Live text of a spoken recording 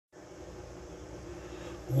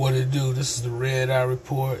What it do? This is the Red Eye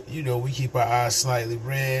Report. You know, we keep our eyes slightly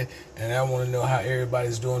red, and I want to know how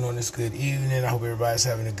everybody's doing on this good evening. I hope everybody's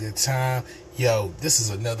having a good time. Yo, this is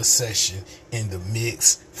another session in the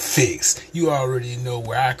Mix Fix. You already know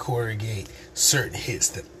where I corrugate certain hits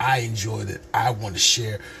that I enjoy, that I want to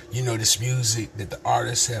share. You know, this music that the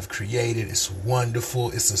artists have created is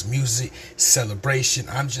wonderful. It's this music celebration.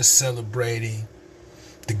 I'm just celebrating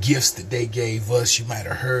the gifts that they gave us. You might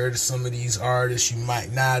have heard of some of these artists, you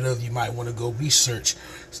might not have. You might want to go research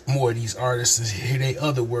more of these artists and hear their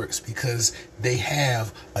other works, because they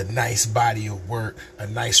have a nice body of work, a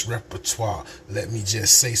nice repertoire, let me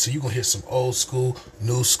just say. So you're gonna hear some old school,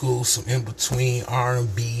 new school, some in between,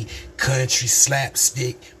 R&B, country,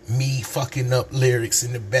 slapstick, me fucking up lyrics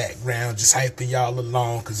in the background, just hyping y'all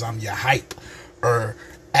along, because I'm your hype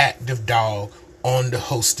active dog on the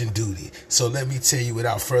hosting duty. So let me tell you,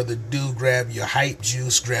 without further ado, grab your hype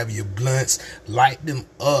juice, grab your blunts, light them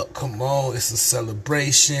up. Come on, it's a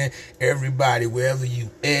celebration. Everybody, wherever you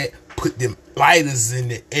at, put them lighters in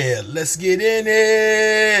the air. Let's get in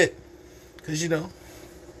it, because you know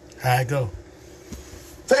how I go.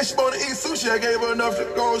 Say she wanna eat sushi, I gave her enough to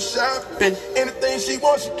go shopping. Anything she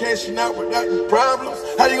wants, she cashing out without the problems.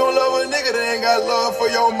 How you gonna love a nigga that ain't got love for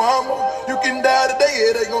your mama? You can die today,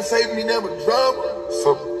 yeah, they gon' save me, never drama.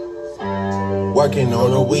 So, working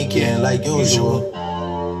on the weekend like usual.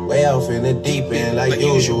 Way off in the deep end like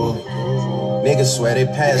usual. Niggas swear they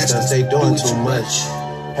passed us, they doing too much.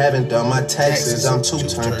 Haven't done my taxes, I'm too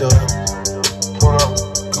turned up.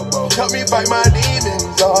 Help me fight my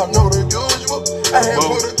demons, y'all know the usual. I had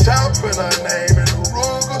put a chop in her name in the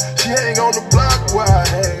Ruger. She hang on the block where I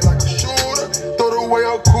hang like a shooter. Throw the way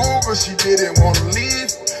up cool, but she didn't wanna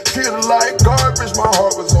leave. Feel like garbage, my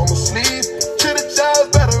heart was on my sleeve. Should've chose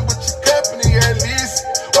better with your company at least.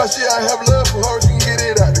 Why should I have love for her, you can get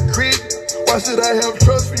it out the creek? Why should I have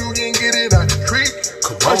trust for you, you can get it out the creek?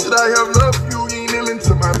 Why should I have love for you, you ain't kneeling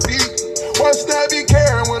to my feet? Why should I be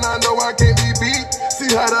caring when I know I can't be beat?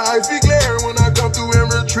 See how the ice be glaring when I come through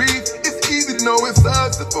and retreat. It's easy to know it's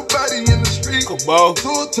us if a body in the street.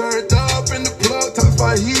 Tool turned up in the plug, talk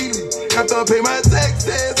Swahili. After I pay my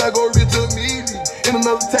taxes, I go rich immediately. In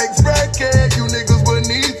another tax bracket, you niggas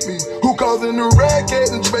beneath me. Who causing the racket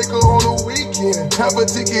in Jamaica on the weekend? Have a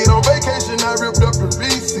ticket on vacation, I ripped up the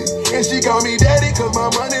receipt. And she called me daddy, cause my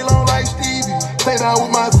money long like Stevie. Stay down with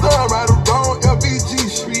my son, right around LBG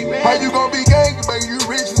Street. How you gon' be gangin', bang? You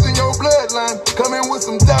riches in your bloodline. Coming with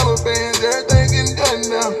some Taliban, everything getting done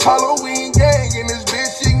now. Halloween gang in this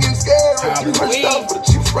bitch, she getting scary. You pushed out for the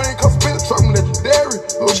chief frame, cause Philip something legendary.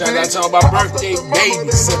 Shout out to all my birthday baby,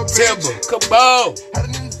 September. Come on.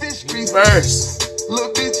 First.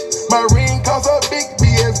 Look, bitch, my ring costs a big B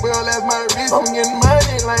as well as my wrist. I'm getting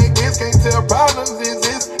money like this, can't tell problems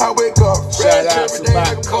exist. I wake up fresh. Shout out to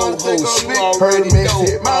my co-host, you already know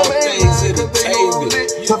all things entertainment.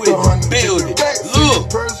 You in the building. Look,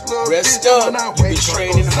 rest up. You been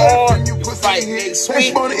training hard. You fight next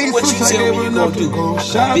week. What you tell me you gonna do?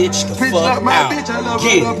 Bitch, the fuck out.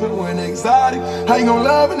 Get it. How you gonna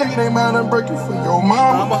love a nigga that mind I'm breaking for your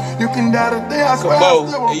mama? You can die today, I swear.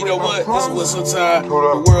 Come on. And you know what? This is what sometimes the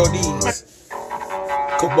world needs.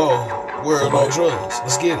 Come on. World on drugs.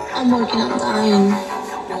 Let's get it. I'm working on dying.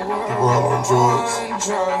 The world on drugs.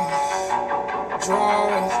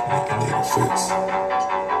 Make a nigga fix.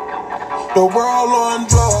 The world on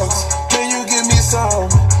drugs. Can you give me some?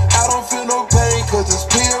 I don't feel no pain, cause this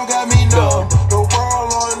pill got me numb. The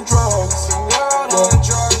world on drugs. The world on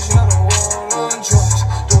drugs. Yeah, the world on drugs.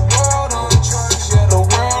 The world on drugs. Yeah, the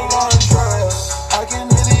world on drugs. I can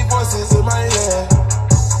hear these voices in my head.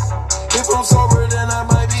 If I'm sober, then I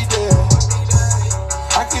might be dead.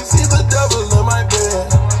 I can see the devil in my bed.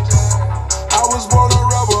 I was born a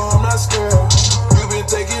rebel, I'm not scared. You've been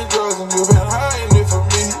taking drugs and you've been hiding it from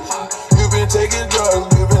me. You've been taking drugs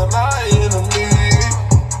and you've been lying to me.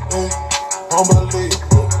 Hey,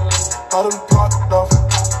 unbelievable. I done popped off.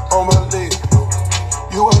 Unbelievable.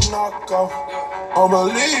 You a knockoff.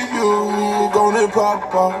 Unbelieve you gonna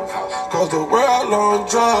pop off. Cause the world on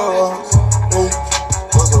drugs. Hey,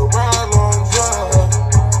 cause the world on drugs.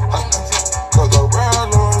 Cause the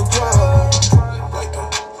world on drugs.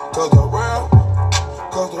 Cause the world.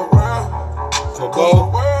 Cause the world. Cause the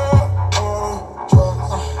world on drugs.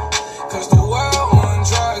 Cause the world on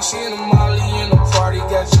drugs. She in the molly in the party.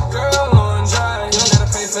 Got your girl on drugs. You don't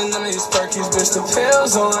gotta pay for none of these perkies, bitch. The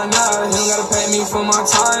pills on us. You don't gotta pay me for my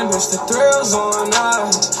time, bitch. The thrills on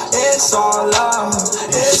us. It's all love.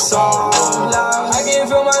 It's all love. I can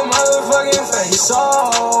feel my motherfucking face. So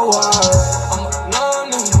I'm a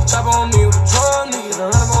numb nigga. Trap on me with a drum nigga.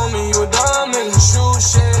 Run up on me, you a dumb nigga. Shoot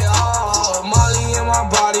shit. Molly in my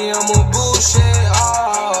body.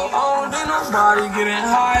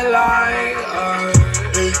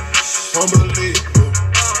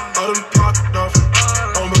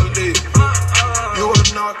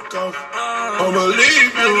 off. I'ma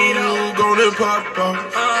leave you gonna pop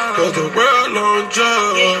off. Cause the world on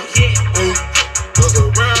drugs. Cause the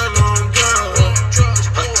world on drugs.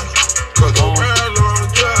 Cause the world on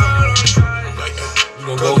drugs. You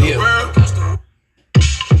gonna go here.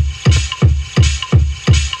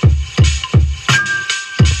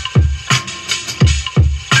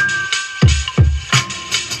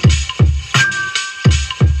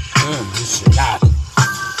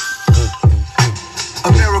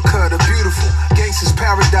 America, the beautiful, gangsta's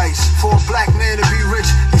paradise. For a black man to be rich,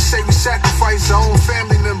 you say we sacrifice our own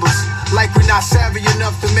family members. Like we're not savvy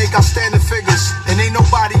enough to make outstanding figures. And ain't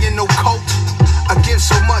nobody in no cult. I give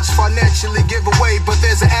so much financially give away, but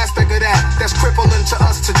there's an aspect of that that's crippling to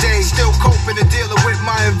us today. Still coping and dealing with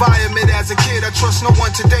my environment as a kid. I trust no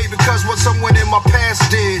one today because what someone in my past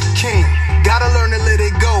did. King, gotta learn to let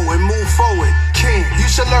it go and move forward. King, you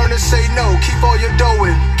should learn to say no, keep all your dough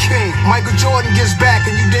in. King, Michael Jordan gives back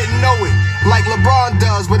and you didn't know it. Like LeBron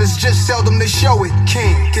does, but it's just seldom they show it.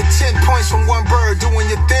 King, get 10 points from one bird doing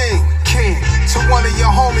your thing. King, to one of your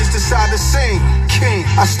homies decide to sing. King,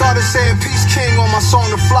 I started saying peace king on my song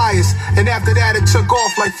The Flyers, and after that it took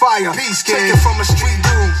off like fire. Peace king, take it from a street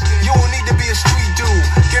dude. You don't need to be a street dude.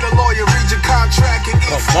 Get a lawyer, read your contract, and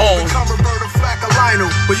eat food. Become Roberta Flack or Lionel.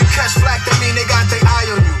 When you catch flack, that mean they got their eye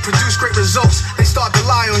on you. Produce great results, they start to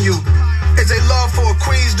lie on you. Is they love for a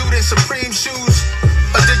Queens dude in Supreme shoes?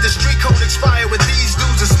 Or did the street code expire with these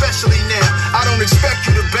dudes, especially now? I don't expect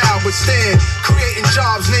you to bow, but stand. Creating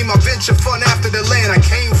jobs, name my venture fund after the land I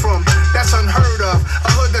came from. That's unheard of. A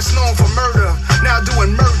hood that's known for murder. Now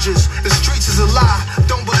doing mergers. The streets is a lie.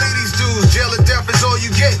 Don't believe these dudes. Jail or death is all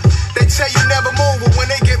you get. They tell you never move, but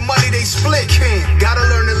when they get money, they split. King, gotta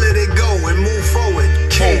learn to let it go and move forward.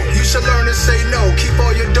 King, you should learn to say no. Keep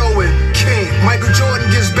all your dough in. King, Michael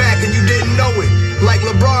Jordan gives back and you didn't know it. Like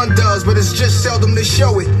LeBron does, but it's just seldom they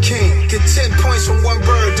show it. King, get 10 points from one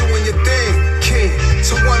bird doing your thing. King,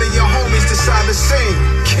 to one of your homies decide to sing.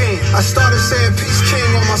 King, I started saying peace king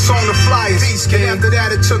on my song The Flyers. Peace king, and after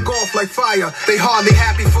that it took off like fire. They hardly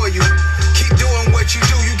happy for you. Keep doing what you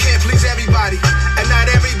do, you can't please everybody. And not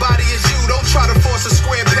everybody is you. Don't try to force a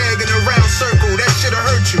square peg in a round circle. That shit'll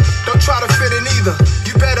hurt you. Don't try to fit in either.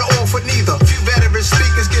 You better off with neither. Few veteran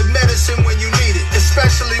speakers get medicine when you need it.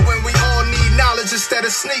 Especially when we all need knowledge instead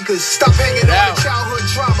of sneakers. Stop hanging on the childhood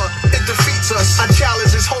trauma. It defeats us. Our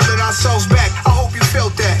challenge is holding ourselves back. I hope you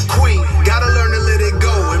felt that. Queen, gotta learn to let it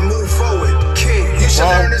go and move forward. King, you should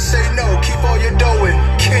learn to say no. Keep all your dough in.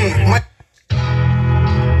 King,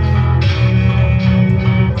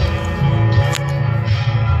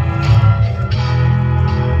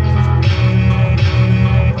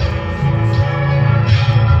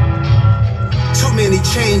 many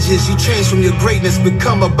changes, you change from your greatness,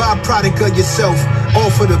 become a byproduct of yourself,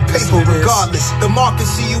 all for the paper regardless. The market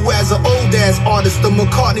see you as an old ass artist. The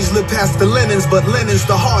McCartneys live past the Lennons, but Lennon's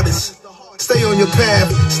the hardest. Stay on your path,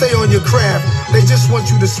 stay on your craft. They just want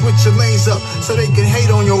you to switch your lanes up so they can hate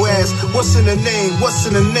on your ass. What's in the name? What's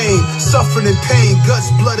in the name? Suffering and pain, guts,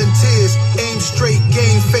 blood and tears. Aim straight,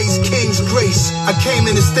 game face, king's grace. I came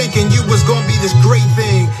in this thinking you was gonna be this great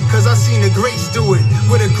thing, cause I seen the greats do it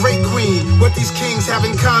with a great queen. What these kings have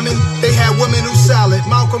in common? They had women who solid.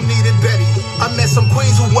 Malcolm needed Betty. I met some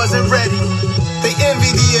queens who wasn't ready. They envy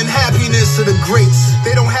the unhappiness of the greats.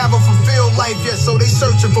 They don't have a fulfilled life yet, so they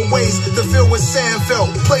searching for ways to feel what Sam felt.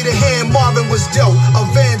 Play the hand Marvin was dealt, of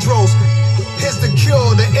Vandross. Here's the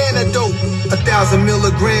cure, the antidote. 1,000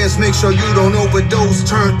 milligrams, make sure you don't overdose.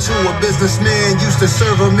 Turn to a businessman, used to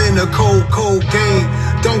serve him in a cold game.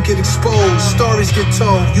 Don't get exposed, stories get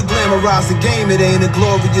told. You glamorize the game, it ain't a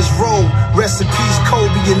glorious role. Rest in peace, Kobe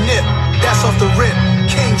and Nip, that's off the rip.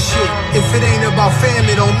 King shit, if it ain't about fam,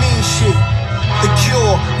 it don't mean shit. The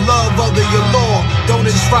cure, love other your law. Don't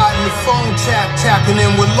just ride in the phone tapping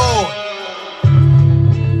in with Lord.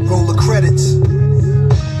 Roll the credits.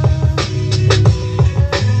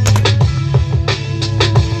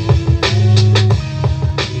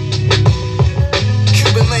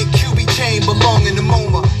 Cuban link, QB chain, belonging to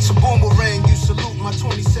MoMA. So boomerang, you salute my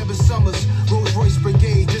 27 summers. Rolls Royce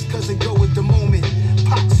Brigade, just cause it go with the moment.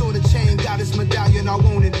 Pac saw the chain, got his medallion, I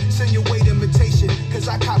want it. Send your weight invitation, cause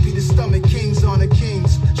I copy the stomach. Kings on the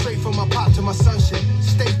kings, straight from my pot to my sunshine.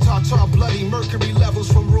 Steak tartare, bloody mercury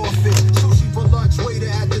levels from raw fish. Sushi for lunch, waiter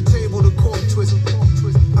at the table, the cork twist.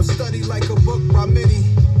 I'm studied like a book by many.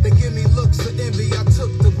 They give me looks of envy, I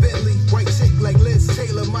took the Bentley. White chick like Liz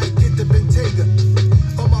Taylor, might get the Bentayga.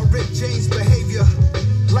 On my Rick James behavior.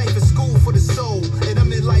 Life is school for the soul, and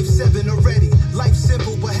I'm in life 7 already. Life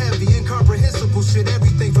simple but heavy, incomprehensible shit.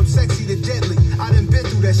 Everything from sexy to deadly. I done been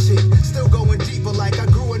through that shit. Still going deeper like I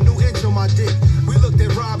grew a new inch on my dick. We looked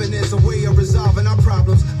at Robin and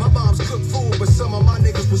some of my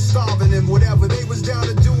niggas was starving, and whatever they was down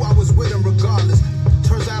to do, I was with them regardless.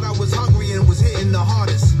 Turns out I was hungry and was hitting the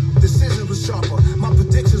hardest. Decisions was sharper, my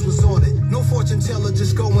predictions was on it. No fortune teller,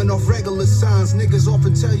 just going off regular signs. Niggas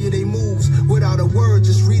often tell you they moves without a word,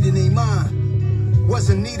 just reading their mind.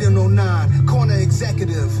 Wasn't needing no 9, corner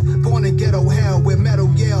executive. Born in ghetto hell where metal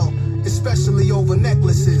yell, especially over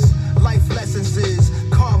necklaces. Life lessons is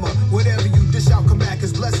karma. Whatever you dish out, come back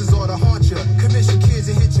as blessings or to haunt you. Commission kids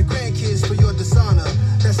and hit your grandkids for your dishonor.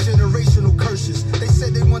 That's generational curses. They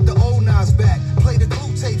said they want the old Nas back. Play the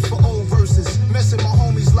clue tapes for old verses. Messing my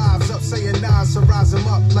homies' lives up, saying Nas to rise them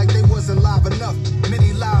up like they wasn't live enough.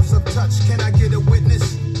 Many lives untouched. Can I get a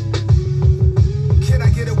witness? Can I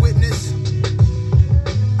get a witness?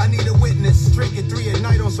 I need a witness. Drinking 3 at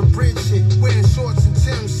night on some bridge shit. Wearing shorts and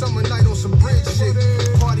Timbs summer night on some bridge shit.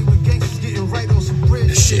 Party with gangsters getting right on some bridge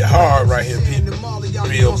shit. This shit hard right here, people.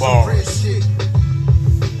 Real bars.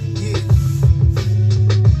 Yeah.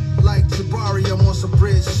 Like Jabari, I'm on some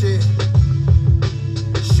bridge shit.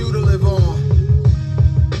 Shooter live on.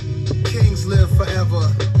 Kings live forever.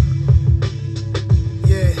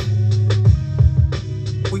 Yeah.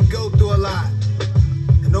 We go through a lot.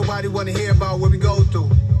 And nobody wanna hear about what we go through.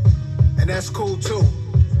 And that's cool too.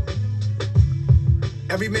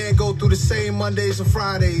 Every man go through the same Mondays and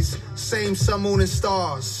Fridays, same sun, moon, and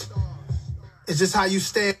stars. It's just how you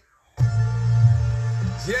stand.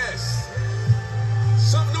 Yes.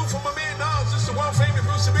 Something new from my man Nas. This is the world famous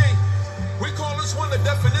Bruce B. We call this one the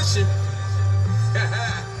definition.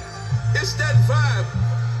 It's that vibe.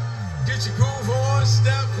 Get your groove on,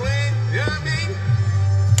 stop playing. You know what I mean?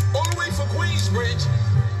 All the way from Queensbridge.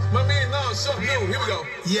 My man Nas, something new. Here we go.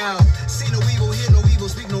 Yeah, see no evil, hear no evil,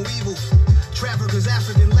 speak no evil. Traffickers,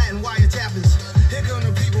 African, Latin, wiretappers. Here come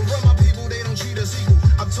the people, run my people, they don't treat us equal.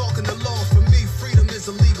 I'm talking the law, for me, freedom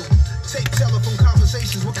is illegal. Take telephone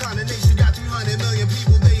conversations, what kind of nation got 300 million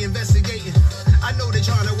people they investigating? I know they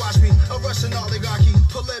trying to watch me, a Russian oligarchy.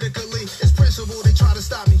 Politically, it's principle, they try to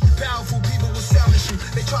stop me. Powerful people will silence you,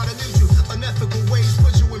 they try to mute you. Unethical ways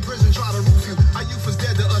put you in prison, try to roof you. Our youth is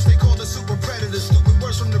dead to us, they call us super predators. Stupid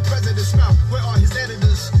words from the president's mouth, where are his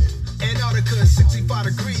editors? Antarctica is 65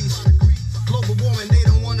 degrees. Global warming, they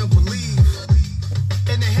don't wanna believe.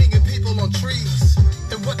 And they're hanging people on trees.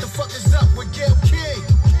 And what the fuck is up with Gayle King?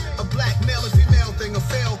 A black male and female thing, a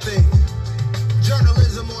fail thing.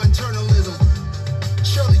 Journalism or internalism.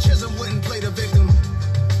 Shirley Chisholm wouldn't play the victim.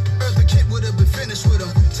 Eartha Kitt would have been finished with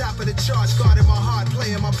him. Top of the charts, guarding my heart,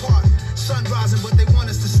 playing my part. Sun rising, but they want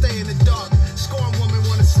us to stay in the dark. Scorn woman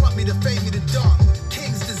wanna slump me to fade me to dark.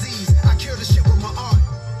 King's disease, I cure the shit with my art.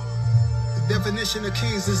 The definition of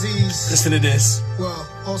King's disease. Listen to this. Well,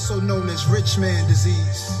 also known as rich man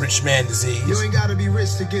disease. Rich man disease. You ain't gotta be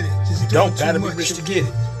rich to get it. Just You don't gotta be rich to get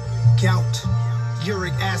it. Gout,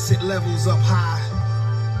 uric acid levels up high.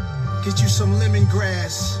 Get you some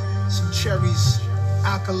lemongrass, some cherries,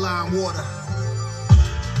 alkaline water.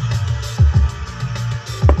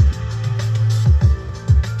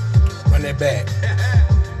 Run that back.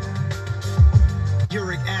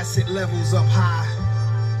 Uric acid levels up high.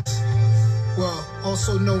 Well,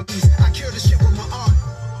 also known as I cure the shit with my art.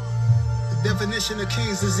 The definition of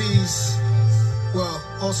King's disease. Well,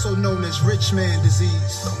 also known as rich man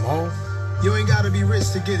disease. Come on. You ain't gotta be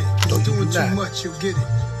rich to get it. No, Just you doing do too not. much, you'll get it.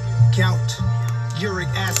 Gout, uric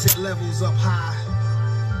acid levels up high.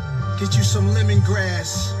 Get you some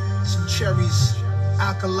lemongrass, some cherries,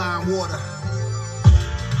 alkaline water.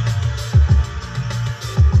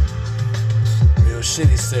 Real shit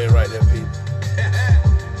he said right there, people.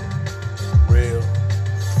 Real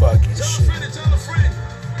fucking Tell a shit. friend and tell a friend.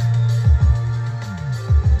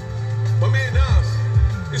 My man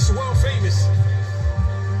Nas. It's the world famous.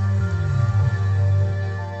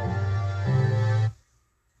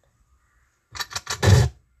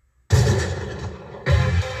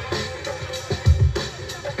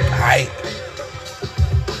 Aight.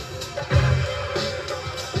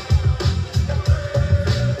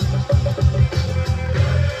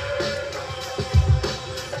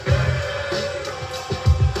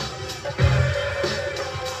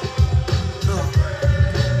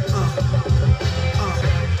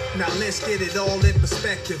 Now let's get it all in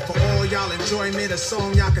perspective. For all y'all enjoyment, a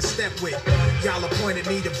song y'all can step with. Y'all appointed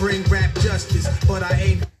me to bring rap justice, but I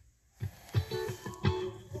ain't.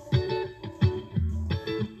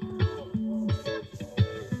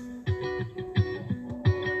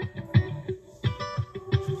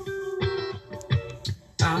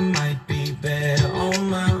 I might be better on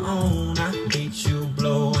my own. I hate you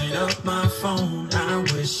blowing up my phone. I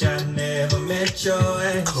wish I never met your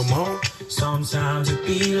ass. Come on. Sometimes it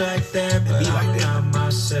be like that, but be like I'm that. not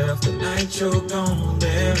myself the night you're gone.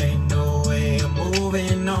 There ain't no way I'm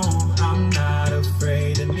moving on. I'm not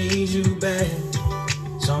afraid to need you back.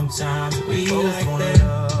 Sometimes we both like wanna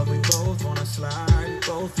love, we both wanna slide, we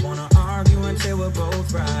both wanna argue until we're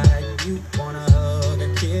both right. You wanna hug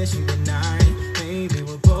and kiss you tonight. Maybe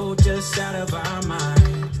we're both just out of our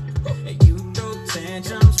minds. And you throw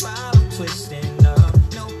tantrums while I'm twisting up.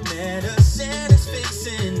 No medicine is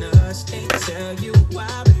fixing us. Can't tell you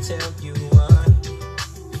why, but tell you what.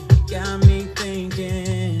 Got me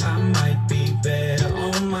thinking I might be better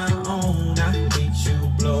on my own. I hate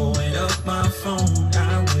you blowing up my phone.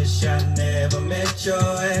 I wish I never met your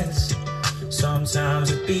ass.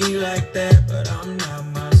 Sometimes it be like that, but I'm not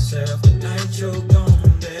myself. The night you're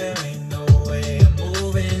gone, there ain't no way I'm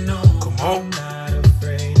moving on. Come on. I'm not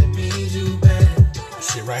afraid to need you back.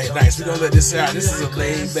 Shit right here, nice. We gonna let this out. This is a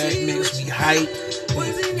laid back mix. We hype.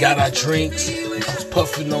 We got our drinks. I was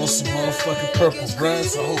puffing on some motherfucking purple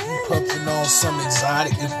runs. I hope you puffing on some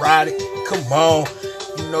exotic, erotic. Come on.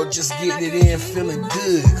 You know, just getting it in, feeling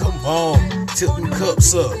good. Come on. Tilt them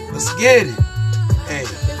cups up. Let's get it. Hey,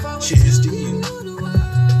 cheers to you.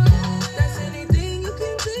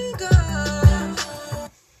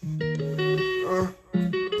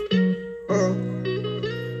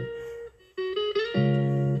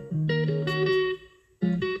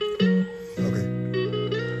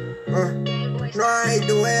 No, I hate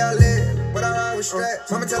the way I live, but I ride with straps.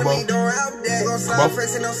 Mama telling me don't ride that. Gon' slide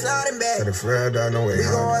first and no sliding back. To the friend, I know it. We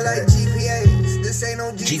going like GPAs. This ain't no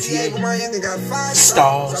GTA, but my youngin' got 5 stars.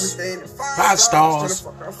 Stars. I'm staying at 5 stars.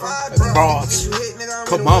 5 bars.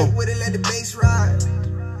 Come on. With it, let the bass ride.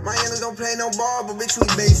 My youngins don't play no ball, but bitch, we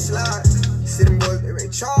bass slide. See them boys, they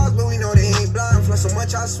rate Charles, but we know they ain't blind. Fly so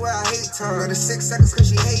much, I swear I hate time. Another 6 seconds cause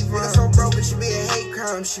she hate mine. Nigga so broke, it should be a hate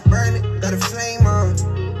crime. She burn it, got a flame on.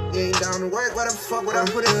 You ain't down to work, why the fuck would I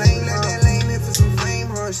put a lane? Let that lane in for some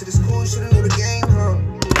fame, huh? Shit is cool, should've knew the game, huh?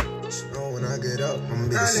 You know when I get up,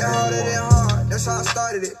 I'ma be the same. Harder than hard, that's how I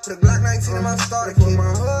started it. Put a Glock 19 in my starter kit. Put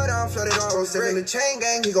my hood on, flooded all with stick in the chain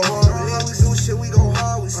gang, he go hard. When we do shit, we go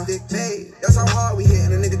hard with stick paid. That's how hard we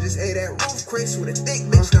hit, and a nigga just ate that roof Chris with a thick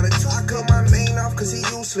bitch. Not a 2, I cut my main off cause he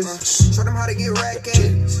useless. Show them how to get rack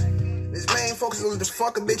age. This main focus was to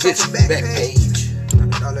fuck a bitch off the back page.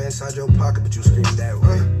 $1 inside your pocket, but you scream that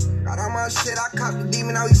way. Got all my shit, I cop the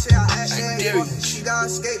demon, now he say I act shit. She got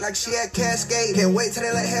skate like she had Cascade. Can't wait till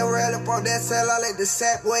they let her rail up on that cell, I let the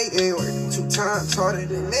sack wait. Ain't working 2 times harder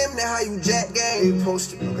than them, that how you jack game. You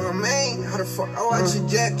posted my main, how the fuck I watch your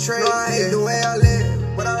jack trade. No, I hate the way I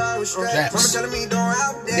live, but I ride with straps. Mama telling me don't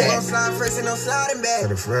out there, don't slide first and no sliding back.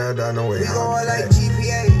 To the friend, I know it. We going like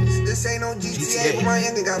GPAs. This ain't no GTA, but my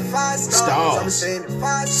youngin' got 5 stars. I'm staying at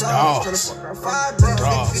 5 stars. Tryna fuck around 5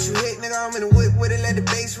 bricks. Get you hit, nigga, I'm in the whip with it, let the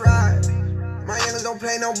bass ride. My youngins don't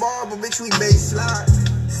play no ball, but bitch, we bass slide.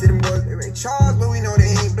 See them boys, they rate Charles, but we know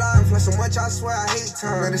they ain't blind. Fly so much, I swear I hate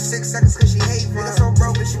time. Another 6 seconds cause she hate mine. Nigga so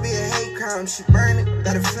broke, it should be a hate crime. She burn it,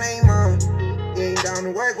 got a flame on. You ain't down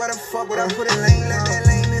to work, why the fuck would I put a lane? Let that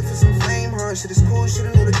lane in for some fame, huh? Shit is cool,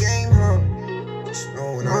 should've knew the game, huh?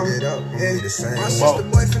 Oh, when I get up, I'ma be the same. My sister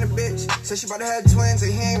boyfriend a bitch. Said she about to have twins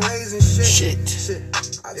and he ain't raising shit.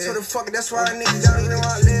 I told her fuck it, that's why the niggas down, you know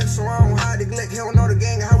I live. So I don't hide the glick. He don't know the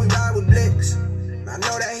gang and how we ride with blicks. I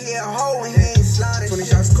know that he a hoe and he ain't sliding. 20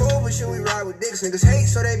 shots cool, but shit we ride with dicks. Niggas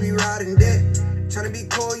hate, so they be riding dick. Tryna be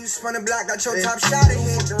cool, you spun the block, got your top shot and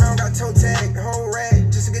hit around, got toe tag, the whole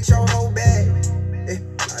rag, just to get your whole bag.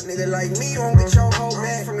 A nigga like me won't get your whole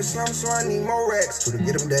bag from the slums, so I need more racks. To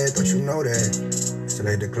get them dead, don't you know that? Still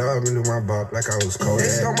at the club and do my bop like I was cold. They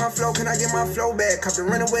stole my flow, can I get my flow back? Cop the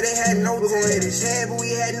rental where they had no gon' hit his head, but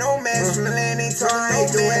we had no mask. From the land, ain't talking no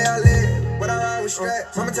the way I live, but I ride with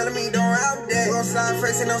straps. Mama telling me don't out there. We gon' slide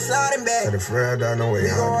first and no sliding back. To the friend, I know it.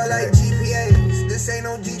 We going like GPAs. This ain't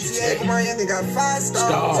no GTA, but my youngin' got 5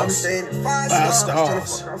 stars. I'm staying at 5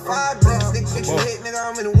 stars. Tryna fuck around 5 bricks. Bitch, you hit, nigga,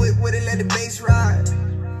 I'm in the whip with it, let the bass ride.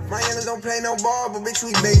 My youngins don't play no ball, but bitch,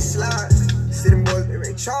 we bass slide. See them boys, they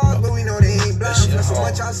rate Charles, but we know they ain't blind. Fly so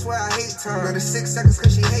much, I swear I hate time. Another 6 seconds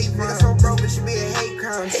cause she hate mine. Nigga so broke, it should be a hate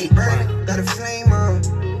crime. She burn it, got a flame on.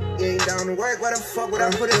 You ain't down to work, why the fuck would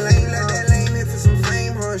I put a lane? Let that lane in for some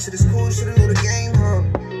fame, huh? Shit is cool, should've knew the game, huh?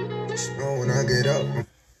 You know when I get up.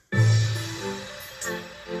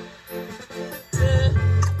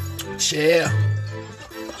 Yeah.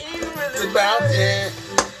 It's about that.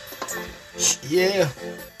 Yeah.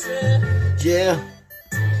 Yeah.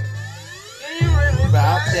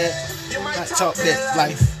 About that. I talk that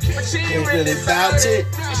life. Ain't really about it.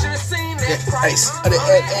 That ice of the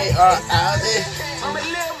AAR out there.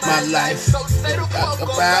 My life. Talk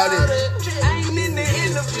about it.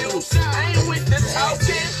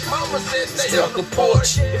 Stuck a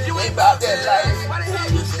porch. Ain't about that life.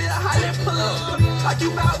 Like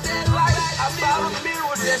you bout that life, I found a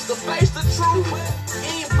mirror just to face the truth.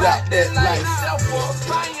 Ain't Bout back that life.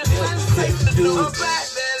 Self-reliance, safe to do Do back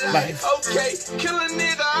that life. Okay, kill a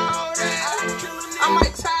nigga all that. I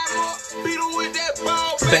might tie him up, beat him with that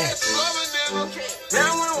ball Back. bat. Love a nigga.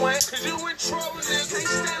 Now one, cause you in trouble, nigga. Can't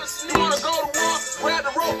stand us. You wanna go to war, grab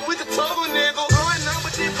the rope with the tugger, nigga. Run up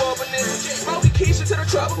with this bubble, nigga. Smoking Keisha till the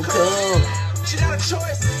trouble come. She got a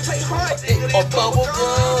choice, take heart, nigga. Or bubble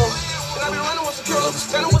gum. And I been running with some girls,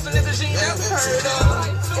 standing with some niggas she ain't never heard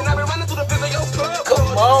of. And I been running through the field of your club.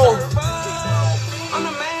 Come on. I'm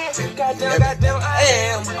the man, goddamn, I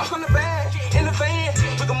am. 100 bag in the van.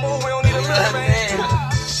 We can move, we don't need a little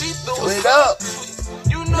man. She threw Wait up.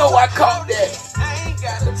 You know I caught that. I ain't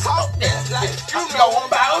gotta talk that life. You know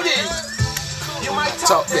about it. You might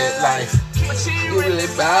Talk that life. but she You really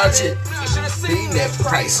about it. You should have Seen seen that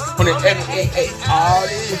price on the M-A-A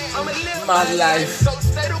artist. I'ma live My life. so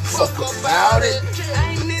stay the Fuck about it.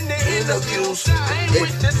 I ain't in the Interviews. I ain't They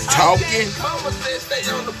with the talking. Mama said stay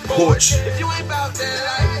on the Porch. If you ain't about that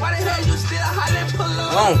life, why the hell you still hollering pull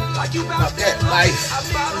up? On. Like you About that life. I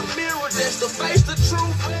bought a mirror just to face the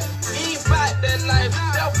truth. Ain't about that life.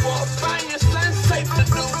 Therefore, find your son safe to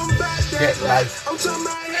do. That life. I'm talking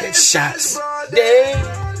about Headshots. Day.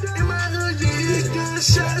 in my hood, yeah,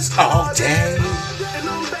 gunshots All day. And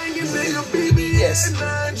I'm banging nigga BBS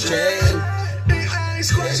and J. 9J. And I ain't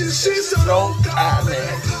scratching shit, so Long don't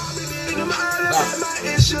Island. And I'm all about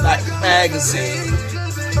my issue Like magazine.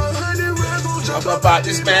 100 rebels I'm jump about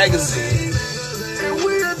this magazine. and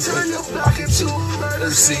we'll turn your block into a murder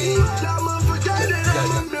Let's see. scene. I'ma forget that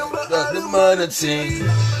I remember all The the mother team.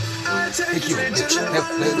 I take you Let bitch,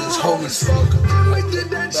 let this homies I'ma get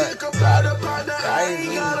that chick up out of partner. I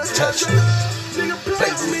ain't gotta even touch her. it. Nigga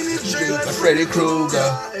play me the drink like Freddy Krueger.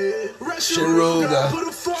 Russian Ruger.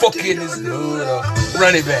 Fucking his noodle.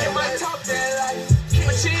 Running back. might talk that life,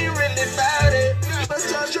 but she ain't really about it.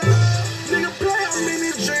 Nigga play on me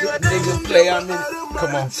the drink like Nigga play on me.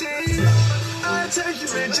 Come on. I take you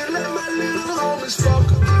bitch and let my little homies fuck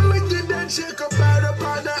her. I'ma get that chick up out of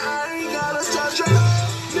partner. I ain't gotta touch her.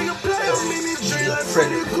 Nigga play on me the drink like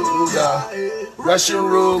Freddy Krueger. Russian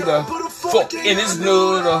Ruger. Fuck in his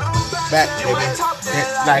noodle. Back, baby.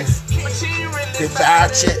 That life. but she ain't really The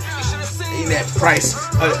voucher. Ain't that price.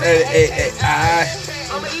 I'ma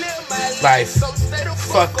live my Life. so stay the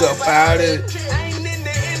Fuck about it. I ain't in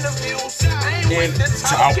the interviews. I ain't Then with the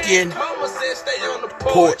talking. Mama said stay on the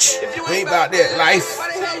Porch. If you Ain't about that life. why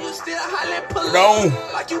the hell you still hollering pull No.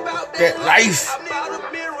 up? Like you about That life. I bought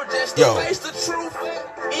a mirror just Yo. to face the truth.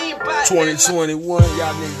 Ain't about 2021,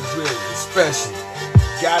 y'all niggas really special.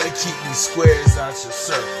 Gotta keep these squares out your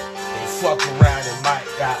circle. They fuck around and might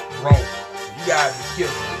got wrong. You gotta be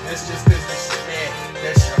careful. That's just business shit, man.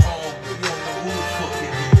 That's your home. You don't know who the fuck they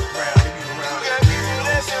be around. They be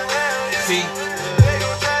around. See?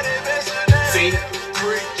 See?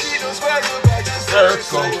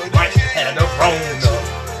 Circle might have the wrong up.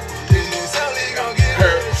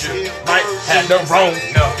 Hurt you might have the wrong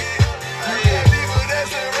up.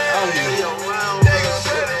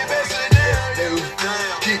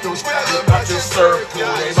 About your circle,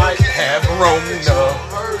 they might have a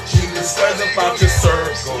Rona. Keep the squares about your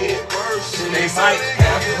circle, they might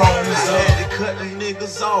have Rona. They cut them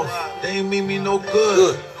niggas off, they ain't mean me no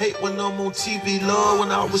good. Hate when I'm on TV, love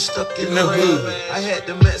when I was stuck in the hood. I had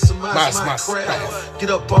to maximize my craft, get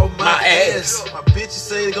up on my ass. My bitches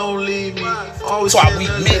say they gon' leave me. Always That's why we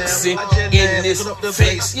feeling mixing down. I just in this put up the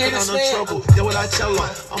face. bass, You put on the understand? trouble. Yeah, what I tell them,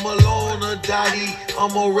 I'm a loner, daddy,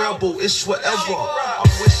 I'm a rebel. It's whatever. I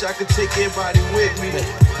wish I could take everybody with me,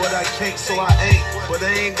 but I can't, so I ain't. But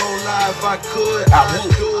I ain't gon' lie, if I could, I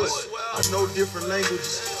would. do it. I know different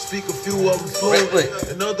languages, speak a few of them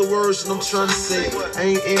fluent. In other words, what I'm trying to say, I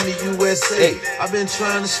ain't in the USA. I've been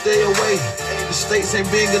trying to stay away. The states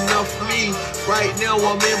ain't big enough for me. Right now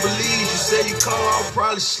I'm in Belize. You say you call, I'll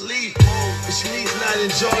probably sleep. It's midnight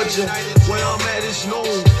in Georgia, where I'm at is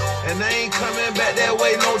noon. And they ain't coming back that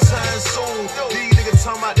way no time soon. These niggas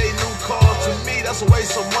talking about they new car. To me, that's a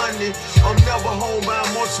waste of money. I'm never home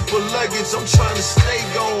buying multiple luggage. I'm trying to stay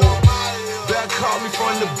gone. That called me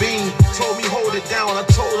from the beam, told me hold it down. I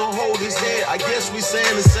told him hold his head. I guess we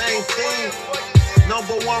saying the same thing.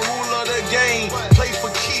 Number one rule of the game, play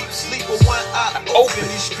for keeps. Sleep with one eye open.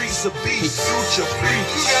 These streets of beast, future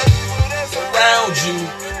preach. Around you,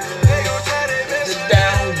 the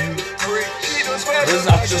down you. It's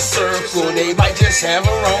out your circle, they might just have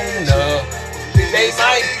a Rona. They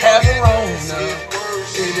might have a Rona.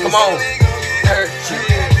 Come on, hurt you.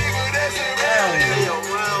 Down you.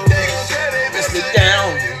 It's the down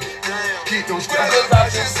you. It's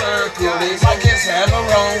out your circle, they might just have a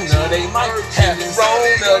Rona. They might have a Rona.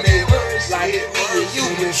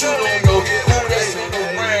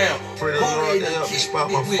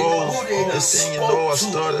 before. Next thing you know, I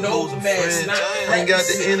started losing friends. I ain't got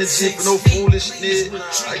the energy for no foolishness.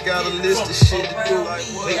 I got a list of shit to do.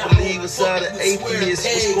 Make believe inside an atheist.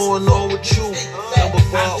 What's going on with you? Number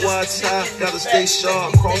 5, watch high. Gotta stay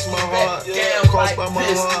sharp. Cross my heart. Cross by my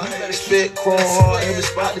heart. Spit, crawl hard. Every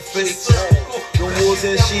spot the fakes. The wolves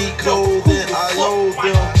in sheet clothing. I loathe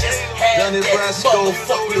them. Johnny Brasco.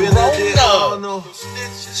 Been a dead honor.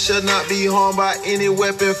 Should not be harmed by any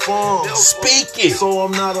weapon form. Speak it. So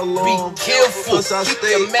I'm not alone. Be careful. Plus I Keep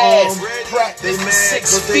stay your mask. on. Practice They mad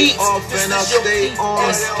 6 cause they feet. off and I stay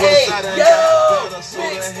on. Hey, yo.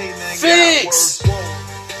 Fix.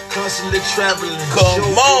 Constantly traveling.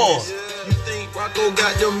 Come on. You think Rocco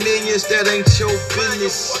got them millions? That ain't your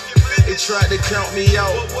business. They tried to count me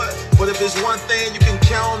out. But if it's one thing you can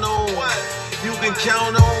count on, you can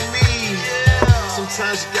count on me.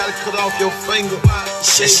 Sometimes you gotta cut off your finger.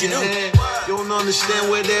 Yes, you do. You don't understand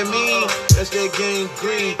what that mean. That's that game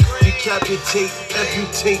green. Decapitate,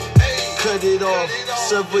 amputate, cut it off,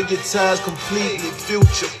 sever your ties completely.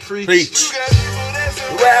 Future preach.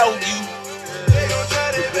 Around you,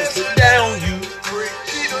 down you.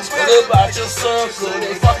 What about your circle?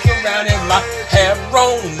 They fuck around and might have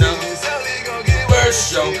Rona.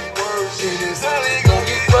 First show, gon'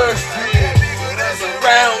 get first.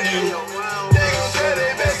 Around you.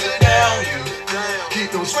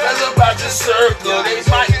 What's about your circle? They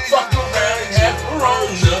might fuck around and have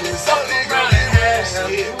Corona. Fuck around and have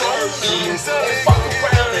Corona. They fuck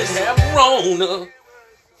around and have Corona.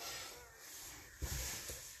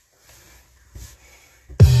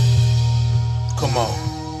 Come on.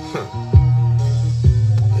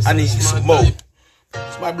 I need you some more.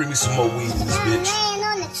 Somebody bring me some more weed in this bitch.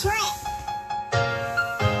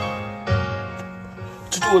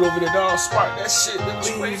 To do it over there, dog. Spark that shit. That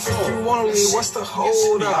was ready for. If you wanna leave, what's the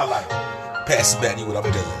hold up? Pass it back to you what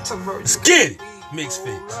I'm doing. Let's get it. Mix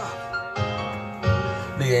fix.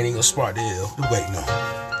 Nigga ain't even gonna spark the L. You waiting on.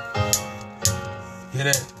 Hear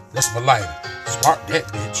that? That's my lighter. Spark that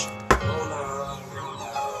bitch.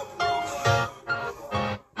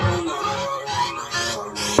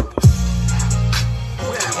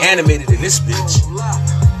 Animated in this bitch.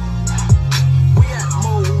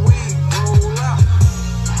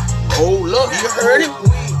 Roll up, you heard him?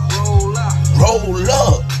 Roll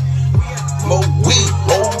up. More weed,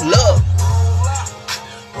 roll up.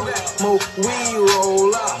 More weed,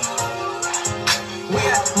 roll up. We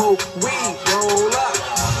got more weed, roll up.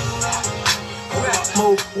 We got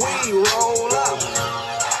more weed, roll up.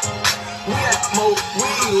 We got more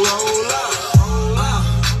weed, roll up.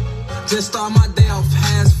 Just start my day off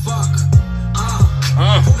high as fuck.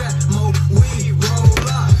 Who got more weed, roll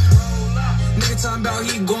up. Nigga talking about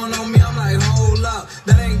he going on me, I'm like, hold up.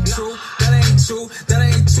 That ain't true, that ain't true, that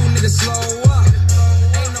ain't true, nigga, slow up.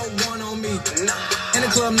 Ain't no one on me. In the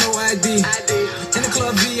club, no ID. In the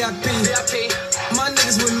club, VIP. My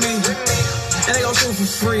niggas with me. And they gon' shoot for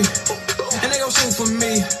free. And they gon' shoot for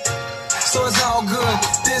me. So it's all good.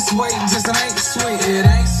 This way just ain't sweet. It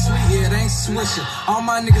ain't sweet, it ain't swishing. All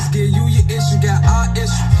my niggas give you your issue, got our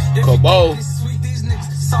issue. If Come on. Sweet, these niggas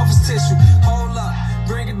soft as tissue. Hold up,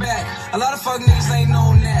 bring it back. A lot of fuck niggas ain't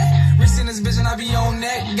on that. Rich in this bitch and I be on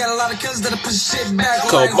that. Got a lot of cousins that'll push shit back.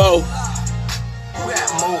 Come on. We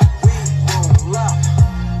got more weed, roll up.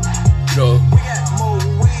 Yo. We got more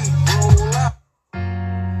weed, roll up.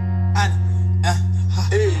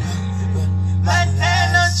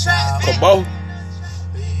 Come on.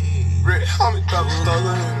 Red homie thugger in the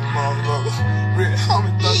motherfucker. Red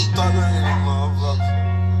homie thugger in the motherfucker.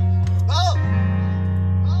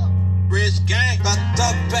 Rich gang, fucked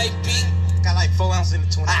up, baby. Got like 4 ounces in the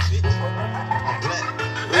 20, bitch. I'm glad.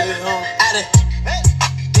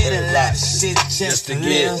 Did a lot of shit Just to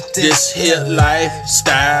get this here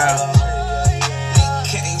lifestyle.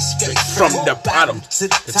 From the bottom to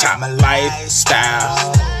the top, my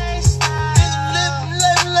lifestyle.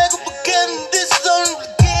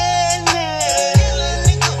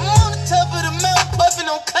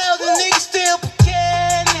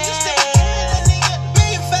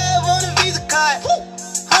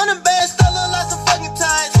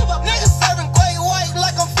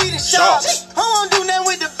 I won't do nothing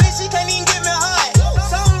with the bitch, she can't even get me high.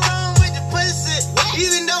 Something wrong with the pussy.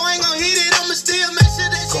 Even though I ain't gon' hit it, I'ma still make sure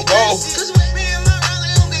that she crazy. Cause with me and my rally,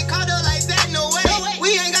 I don't get caught up like that, no way.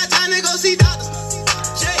 We ain't got time to go see doctors.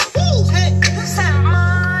 Jay, hey, this time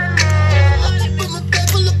money. I put my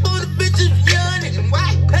devil up on the bitch and yawning.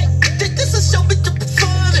 Why? Hey, this a show, bitch, a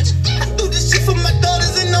performance. I do this shit for my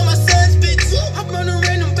daughters and all my sons, bitch. I run the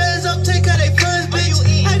random bands up, take out they funds, bitch.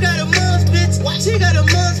 I got a mom's bitch, she got a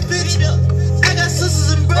mom's bitch. I got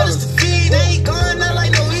sisters and brothers.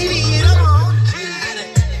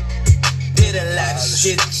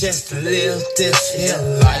 just to live this here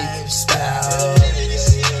lifestyle.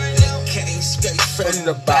 Came straight from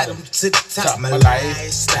the bottom to the top, my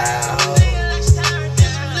lifestyle.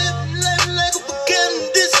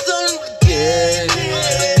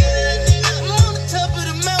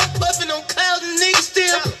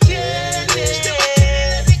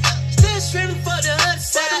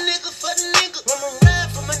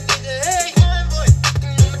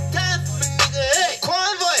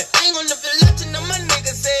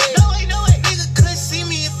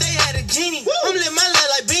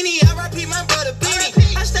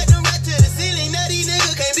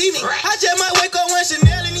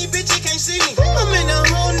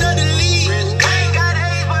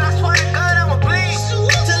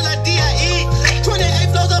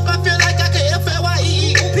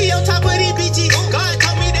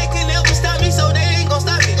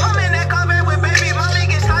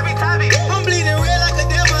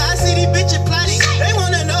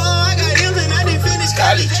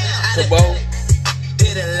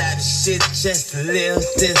 Did a lot of shit just to live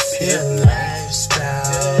this here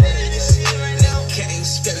lifestyle. Came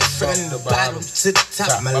straight from the bottom to the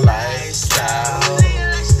top, my lifestyle.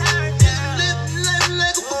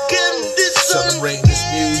 Celebrate this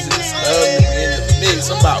music, it's lovely in the mix.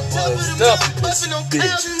 I'm about buzzed up in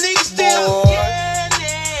this bitch. Boy,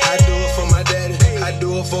 I do it for my daddy, I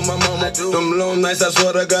do it for my mama. Them long nights, I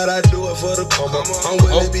swear to God, I do it for the combo. I'm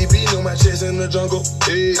with the BB, on my chest in the jungle.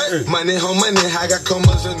 Hey, money on money, I got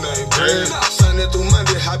commas in name. Hey, Sunday through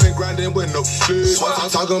Monday, I been grinding with no sleep.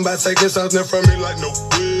 I'm talking about taking something from me like no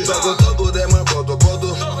way. Double that my brother.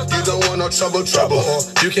 You don't want no trouble.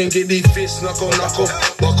 You can get these fists knuckle.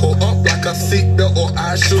 Buckle up like a seatbelt or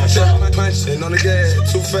I shoot ya. Punching on the gas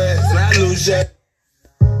too fast, and I lose ya.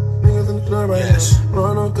 Niggas in the club right now.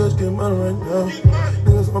 Run on cuts, get money right now.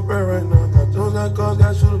 Niggas on my bed right now. Got toes, got cars,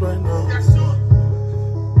 got shooters right now.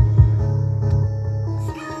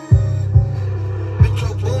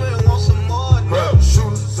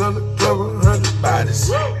 Shooters in the club, 100 bodies.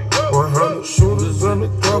 100 shooters in the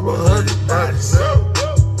club, 100 bodies.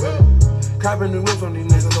 Copping the whips on these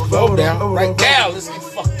niggas. Slow down, right down, let's get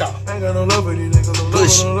fucked up. Ain't got no love for these niggas.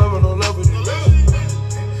 No love for these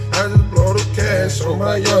niggas. I just blow the cash on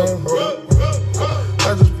my young hoe.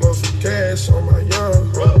 I just blow some cash on my young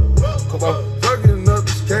hoe. Come on. Fucking up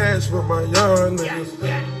this cash with my young niggas.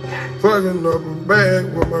 Fucking up a bag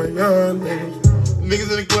with my young niggas. Niggas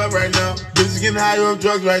in the club right now. Bitches getting high on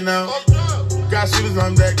drugs right now. Got shooters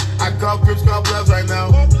on deck. I call Crips, call Bloods right now.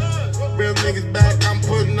 Real niggas back, I'm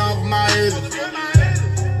putting off my hitters.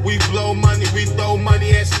 We blow money, we throw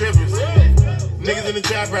money at strippers. Niggas in the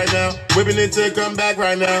trap right now. Whipping it till it come back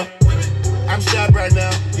right now. I'm strapped right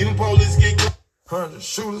now. Even police get 100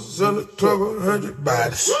 shooters in the club, 100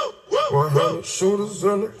 bodies. 100 shooters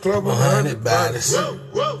in the club, 100 bodies.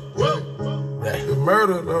 The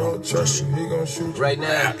murder don't trust you, he gon' shoot you. right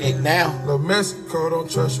now. And now. Lil Mexico don't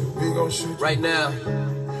trust you, we gon' shoot you. Right now.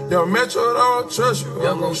 Yo, Metro don't trust you,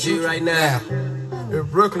 I'm gon' shoot you right now.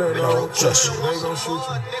 If Brooklyn don't trust you, they gon' shoot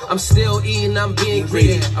you. I'm still eating, I'm being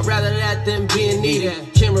greedy. I'd rather that than being needy.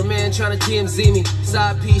 Cameraman trying to TMZ me.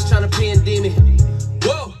 Side piece trying to P&D me.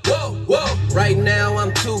 Whoa, whoa, whoa. Right now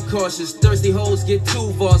I'm too cautious. Thirsty hoes get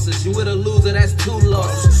two bosses. You with a loser, that's two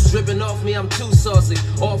losses. Dripping off me, I'm too saucy.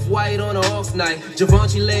 Off-white on an off night.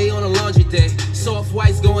 Givenchy lay on a laundry day. Soft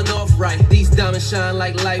whites going off right. These diamonds shine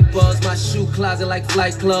like light bulbs. My shoe closet like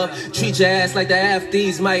Flight Club. Treat your ass like the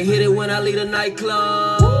AFDs. Might hit it when I leave the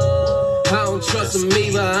nightclub. I don't trust me,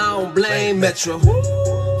 but I don't blame Metro.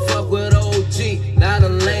 Fuck with OG, not a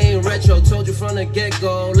lame retro. Told you from the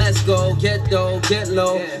get-go, let's go, get dough, get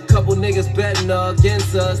low. Couple niggas betting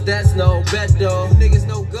against us, that's no bet though. Niggas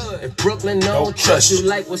no good. If Brooklyn don't trust you,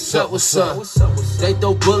 like what's up, what's up? They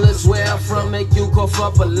throw bullets where I'm from, make you cough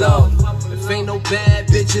up a love. If ain't no bad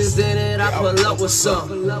bitches in it, I pull up with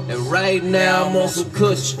some. And right now I'm on some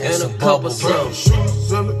kush and a couple some.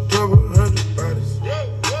 Shooters in the club, 100 bodies.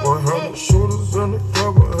 100 shooters in the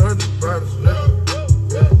club, 100 bodies.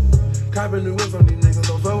 Copping the whips on these niggas,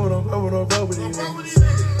 don't fuck with these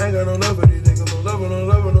niggas. Ain't got no love for these niggas, no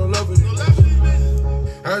love for these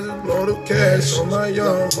niggas. I just blow the cash on my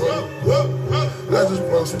young hoe. I just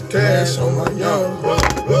blow some cash on my young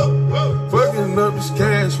hoe. Fucking up this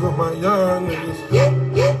cash with my young niggas.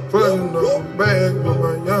 Fucking up the bag with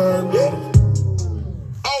my young niggas.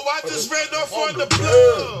 Oh, I just ran off on the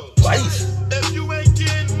plug. If you ain't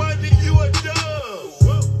getting money, you a dub.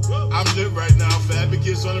 I'm lit right now,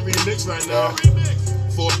 Fabulous on the remix right now.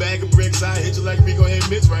 For a bag of bricks, I hit you like we gon' hit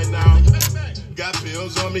mix right now. Got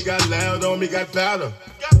pills on me, got loud on me, got powder.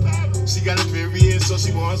 She got a period, so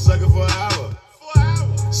she want sucker for an hour.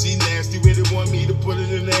 She nasty. nasty with it, want me to put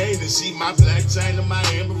it in the anus. She my black China, my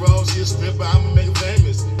Amber Rose. She a stripper, I'ma make her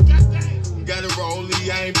famous. Got a rollie,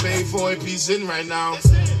 I ain't paid for it, piece in right now.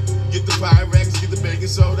 Get the Pyrex, get the baking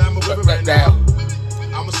soda, I'ma whip it right now.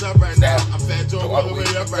 I'ma sub right now. I'm fat Joe all the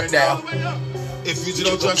way up right now. If you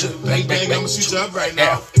don't trust it, bang bang, I'ma shoot you up right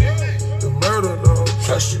now. The murder don't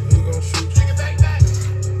trust you, he gon' shoot you.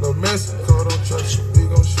 The Mexico don't trust you, he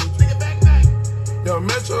gon' shoot you. Yo,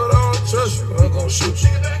 Metro don't trust you, I'm gon' shoot you.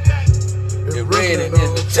 Get red in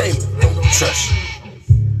entertainment, don't trust you.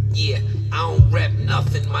 Yeah, I don't rap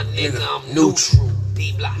nothing, my nigga, I'm neutral.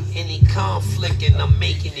 D-Block, any conflict and I'm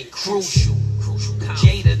making it crucial.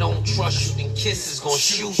 Jada don't trust you, then Kiss is gon'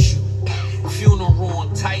 shoot you. Funeral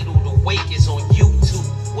on title, the wake is on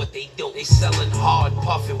YouTube. What they do, they selling hard,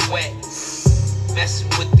 puffin' wet. Messing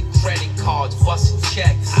with the credit cards, busting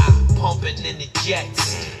checks. Pumping in the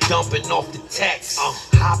jets, dumping off the techs.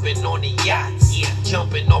 Hopping on the yachts, yeah,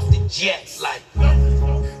 jumping off the jets like.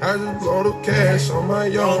 I just blow the cash on my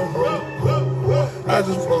young bro. I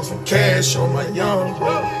just blow some cash on my young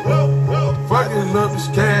bro. Fucking up this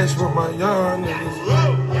cash with my young niggas.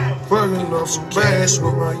 Fucking up some cash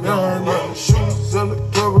with my young niggas. Shooters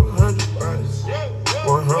undercover, 100 bodies.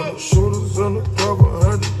 100 shooters undercover,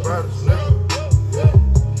 100 bodies.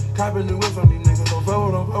 Nigga. Copping the whip on these niggas. Don't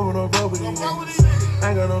fuck with these niggas. I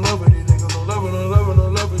ain't got no love for these niggas. Don't love it, don't love it,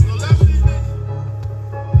 don't love it.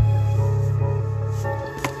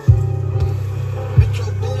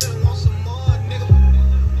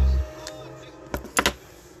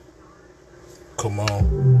 Come on.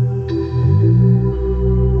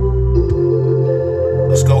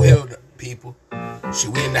 Let's go heal the people. Shit,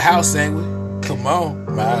 we in the house, ain't we? Come on.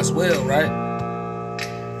 Might as well, right?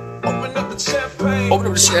 Open up the champagne. Open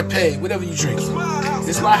up the champagne, whatever you drink.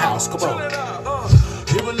 It's my house, come on.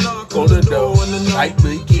 Go to the door and the night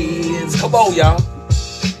begins. Come on, y'all.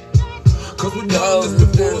 Cause we know this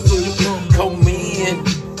before, so you come in.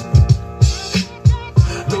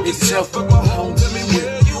 Make yourself come home to me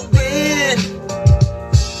where you been.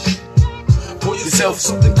 Pour yourself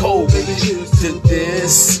something cold, baby, to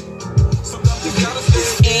this.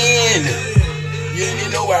 It's in. Yeah, you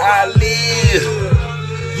know where I live.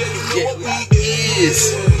 Yeah, we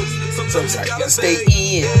is. Sometimes you gotta stay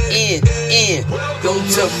in. Go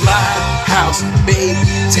to my house, baby,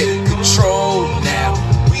 take control now.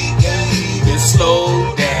 We won't even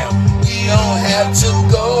slow down. We don't have to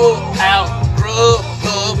go out, grub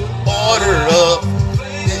up, order up.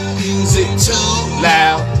 The music too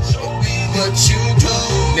loud. What you do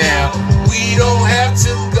now? We don't have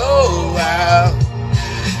to go out.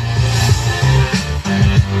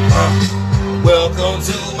 Welcome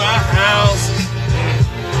to my house.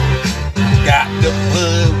 Got the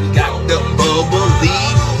bud, we got the bubbly.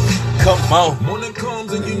 Come on. Morning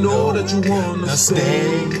comes and you know that you wanna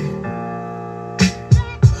stay.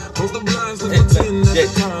 Close the blinds, let's pretend that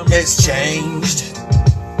the time has changed.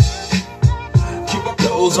 Keep our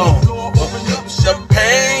clothes on, open up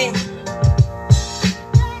champagne.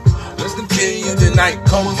 Let's continue the night,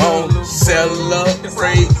 come on,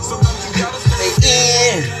 celebrate. Stay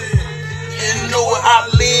in, you know where I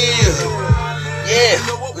live. Yeah.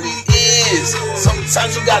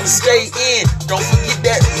 Sometimes you gotta stay in. Don't forget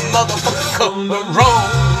that motherfucker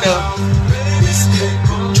corona. It's in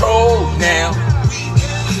control now.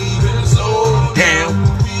 Slow down.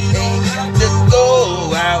 Ain't got to go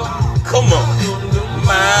out. Come on.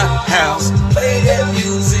 My house. Play that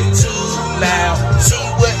music too loud. See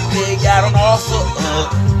what they got on offer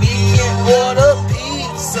up. We can order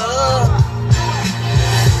pizza.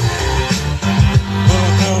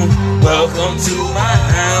 Welcome to my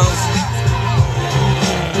house.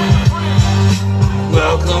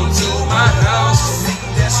 Welcome to my house.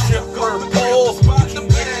 That stripper pole, you can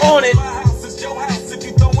get on it.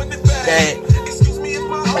 That.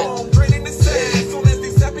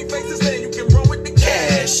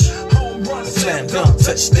 Cash. Slam dunk,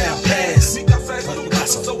 touchdown pass. Ain't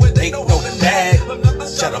no bag.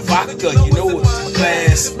 Shot a vodka, you know it's my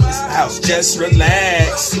class. This house, just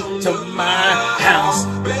relax. To my house.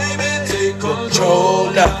 Take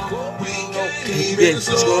control now. Then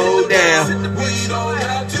go down,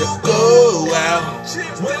 to go out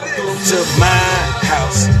to my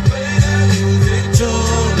house. Too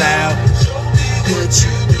loud, what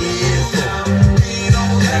you here for?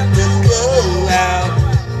 Have to go out.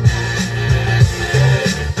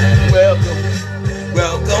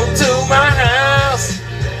 Welcome to my house.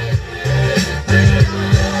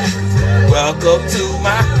 Welcome to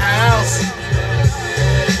my house.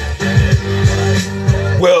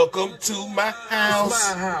 Welcome to my house.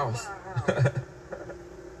 My house.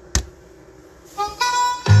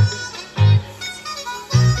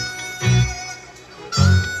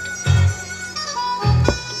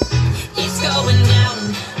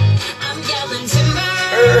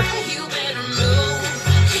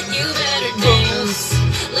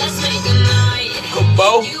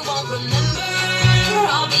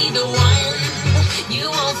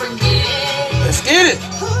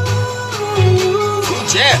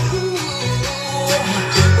 Jab.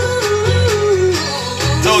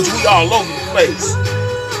 Told you we all over the place.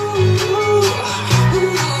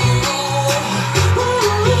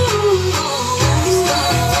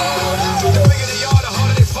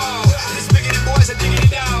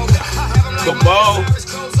 Come on.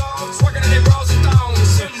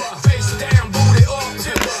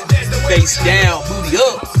 Face down, booty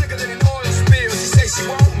up.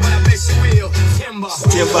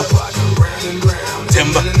 Timber.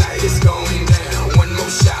 Timber. One more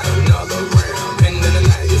shot, another round. End of the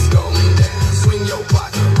night is going down. Swing your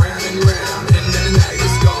body round and round. End of the night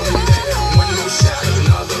is going down. One more shot,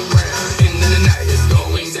 another round. End of the night is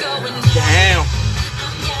going down. Down.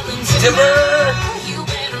 Timber.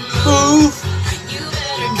 Move.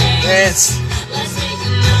 Dance.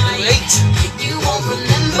 Wait. You won't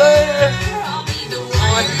remember. I'll be the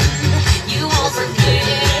one. You won't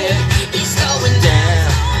forget. It's going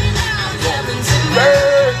down.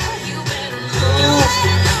 Timber. You better move.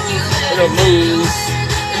 You better move.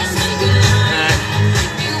 Let's make a night.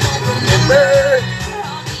 You won't remember.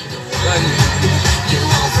 I'll be the one. You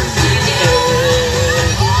won't forget.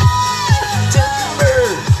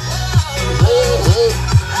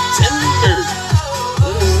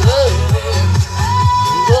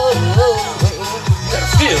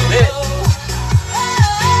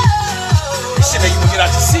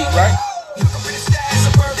 Right?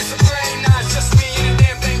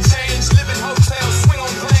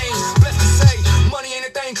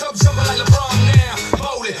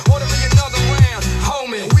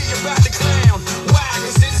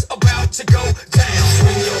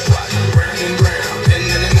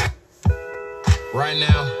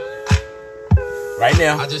 Right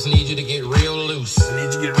now, I just need you to get real loose. I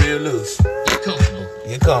need you to get real loose. Get comfortable.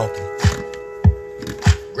 Get comfortable.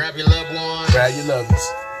 Grab your loved ones. Grab your loved ones.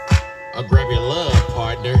 Or grab your love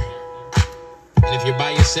partner. And if you're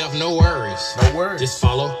by yourself, no worries. No worries. Just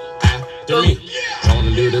follow after me.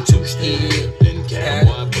 Gonna do the two-step, then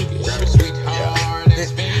cowboy boogie. Grab a sweetheart and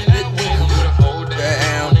spin that wheel. Do the hold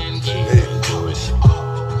down and get into it.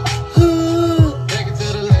 Take it to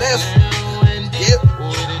the left and dip.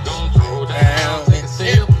 With it, don't throw down. Take a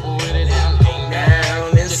sip with it and lean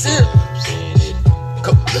down and sip.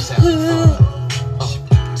 Let's have fun.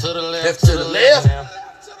 To the left, to the left.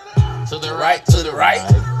 To the right, to the right.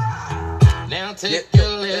 Now take your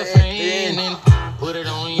left hand and put it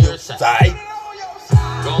on your side.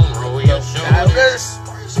 Gonna roll your shoulders.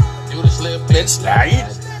 Do the slip and slide.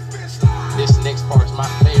 This next part's my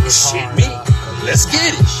favorite part. Shit me. Let's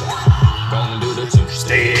get it. Gonna do the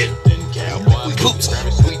two-step and cowboy boots. Grab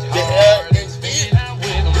a sweetheart and spin out with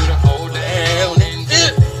them. Do the hold down and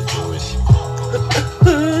dip.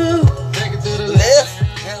 Take it to the left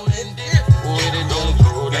and dip. With it, don't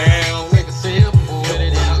throw down. Take a sip with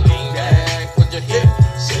it and lean back. Put your hip.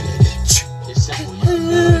 It's simple. You can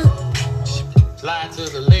do it. Slide to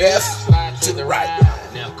the left, slide to the right.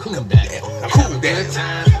 Now cool down. Cool down.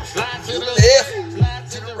 Slide to the left, slide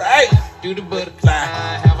to the right. Do the butterfly.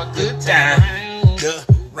 Have a good time.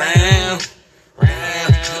 Round,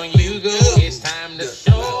 round you go. It's time to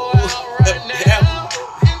show out right now.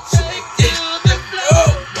 Take it to the floor.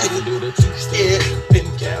 Gonna do the two-step and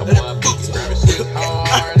cowboy boots. Grab a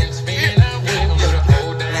sweetheart and spin out with them. Do the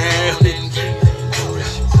hold down and get into it.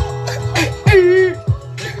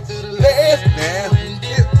 Take it to the left now and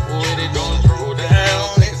dip. With it, don't throw down.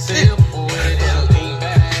 Take a sip with it and lean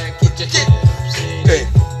back. Put your hips in it.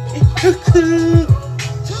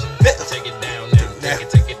 Take it down now.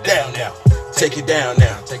 Take it down now. Take it down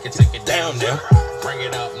now. Take it down now. Bring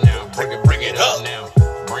it up now. Bring it up now.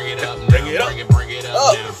 Bring it up now. Bring it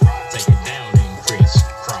up now. Take it down and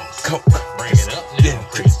crisscross. Bring it up now. Then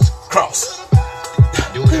crisscross.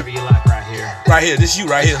 Do whatever you like right here. Right here. This you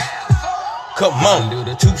right here. Come on. Do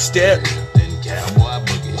the two-step. Then cowboy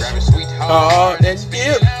boogie. Grab a sweetheart and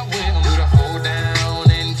dip. Do the hold down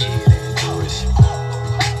and get into it.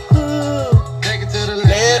 Take it to the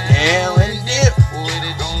left and dip. With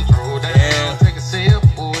it, don't throw down. Take a sip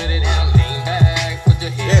with it and lean back. Put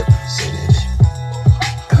your hips in it.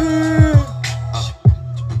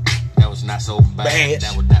 That was not so bad.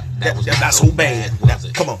 That was not so bad.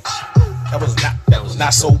 Come on. That was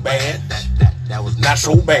not so bad. That was not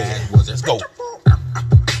so bad. Let's go.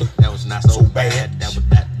 That was not so bad.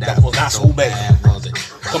 That was not so bad.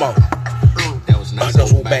 Come on. That was not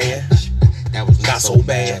so bad. That was not so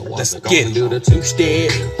bad. Let's get it. Do the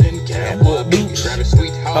two-step and cowboy boots. Grab a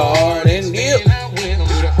sweetheart and dip. Do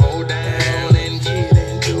the hold down and get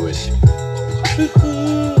into it.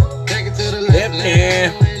 Take it to the left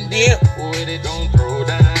and dip. With it, don't throw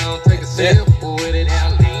down. Take a sip with it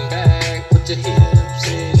and lean back. Put your hips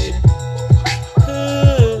in it.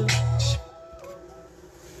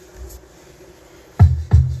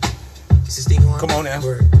 Come on now.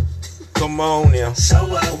 Come on now. So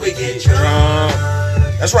what we get drunk.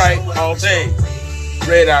 That's right, all day.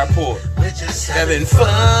 Red Eye Report. We're just having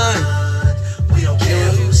fun. We don't care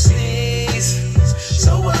who sees.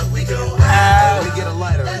 So what we go out. Let me get a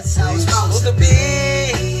lighter. That's how it's supposed to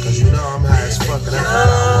be. Cause you know I'm high as fuck. And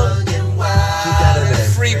Young and wild. keep that in there.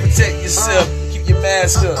 Free, protect yourself. Keep your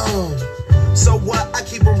mask up. So what? I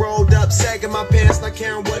keep them rolled up, sagging my pants, not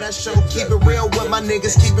caring what I show. Keep it real with my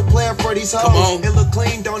niggas, keep it playing for these hoes. Come on. It look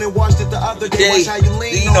clean, don't it? Washed it the other day. Yeah, Watch how you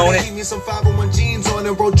lean lean on on it. it. Keep me some 501 jeans on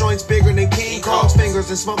and roll joints bigger than King Kong's fingers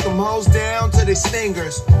and smoke them hoes down to their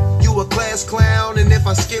stingers. You a class clown, and if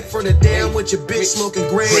I skip for the damn with your bitch smoking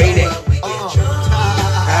green.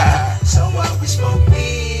 So what we smoke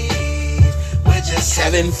weed. We're just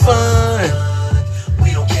Having fun.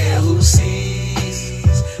 We don't care who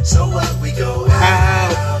sees. So what we go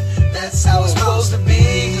out. That's how it's supposed to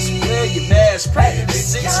be. Just wear your mask,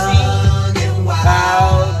 practice 6 feet.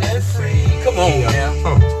 Wild and free. Come on now.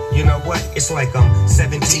 You know what? It's like I'm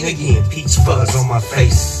 17 again. Peach fuzz on my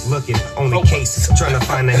face. Looking on the case, trying to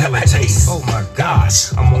find a hella taste. Oh my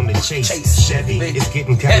gosh, I'm on the chase. Chevy, it's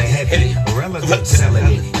getting kinda heavy. Irrelevant, selling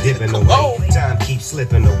it, dipping away. Time keeps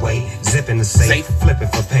slipping away. Zipping the safe, flipping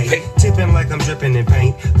for pay. Tipping like I'm dripping in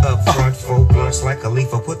paint. Up front, 4 blunts like a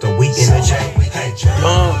leaf. I put the wheat in the chain. Hey,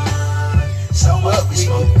 so what we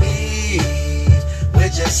smoke weed. We're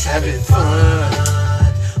just having fun.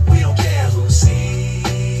 We don't care who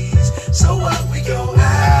sees. So what we go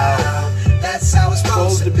out. That's how it's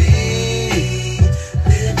supposed to be.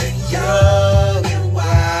 Living young and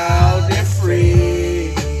wild and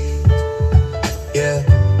free. Yeah,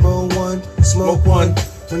 roll one, smoke one.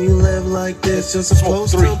 When you live like this, you're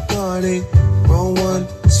supposed to party. Roll one,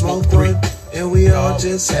 smoke one. And we all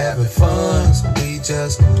just having fun. So we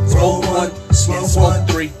just roll one, smoke one.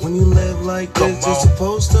 When you live like this, you're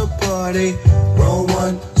supposed to party. Roll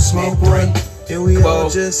one, smoke one. And we all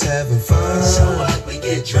just having fun. So what we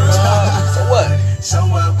get drunk. So what? So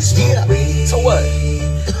what we smoke weed. So what?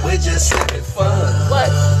 We're just having fun.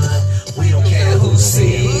 What? We don't care who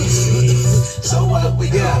sees. So what we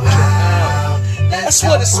go out. That's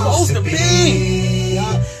what it's supposed to be.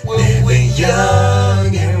 Living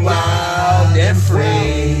young and wild and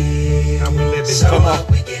free. How we living? So what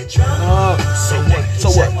we get drunk. So what? So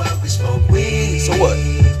what? We smoke weed. So what?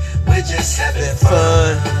 We're just having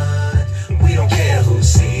fun. We don't care who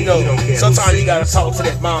sees. You know, sometimes you gotta talk to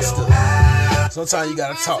that monster. Sometimes you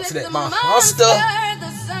gotta talk to that monster.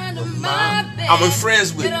 I'm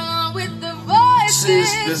friends with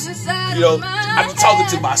sis. You know, I'm talking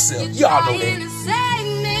to myself. Y'all know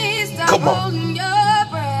that. Come on.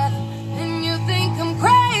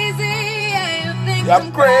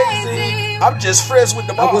 I'm crazy. I'm just friends with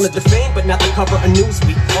the monster. I wanted the fame, but not the cover of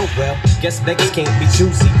Newsweek. Oh well, guess beggars can't be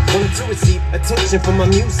choosy. Wanted to receive attention from my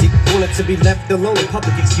music. Wanted to be left alone in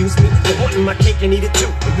public, excuse me. But wanting my cake and eat it too.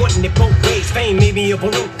 But wanting it both ways. Fame made me a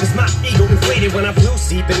balloon. Cause my ego inflated when I flew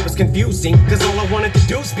see. But it was confusing. Cause all I wanted to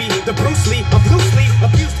do was be the Bruce Lee of loosely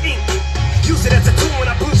abused ink. Use it as a tool when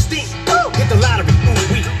I blew steam. Hit the lottery, ooh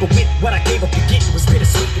wee. But with what I gave up to get, it was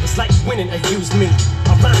bittersweet. It was like winning a used me.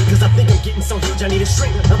 I'm lying cause I think I'm getting so huge I need a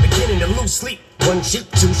shrink. I'm beginning to lose sleep. 1 sheep,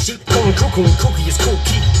 2 sheep, going cuckoo and kooky is cool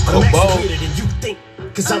key. I'm actually weirder than you think.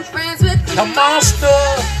 Cause I'm friends with the monster.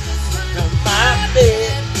 My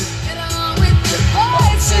bed. The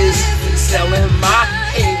voices selling my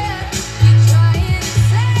head.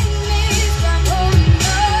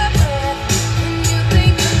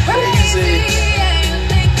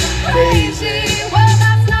 Crazy.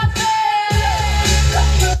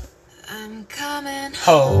 I'm coming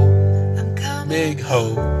Ho. I'm coming. Big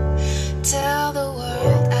ho. Tell the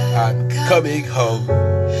world I'm coming home.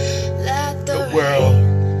 Let the world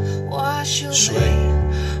rain wash away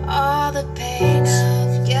all the pain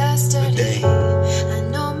of yesterday. I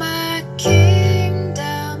know my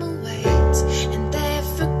kingdom awaits, and they've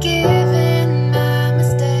forgiven my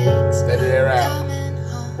mistakes. Let it out. Coming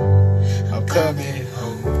home. I'm coming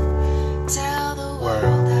home. Tell the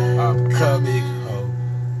world I'm coming home.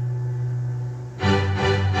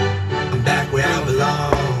 I'm back where I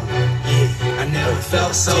belong. I never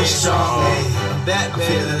felt so strong. I'm back,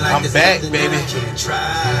 baby.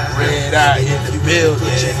 Red Eye in the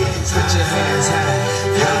building. Put your hands high.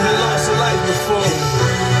 You haven't lost a life before.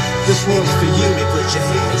 This one's for you. Put your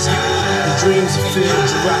hands high. The dreams are filled.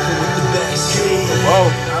 You're rocking with the best.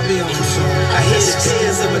 I'll be on the song. I hear the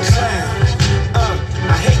tears of a clown.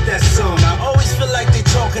 I hate that song. I always feel like they're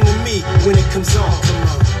talking to me when it comes on.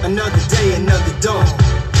 Another day, another dawn.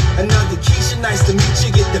 Another Keisha, nice to meet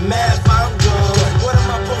you. Get the math, I'm gone. What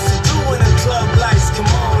am I supposed to do when the club lights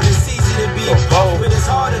come on? It's easy to be a boss, but it's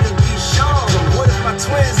harder to be Sean.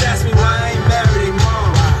 twins ask me why I ain't married their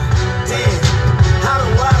mom. Damn, how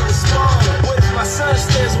do I respond? What if my son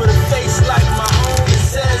stares with a face like my own and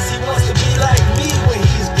says he wants to be like me when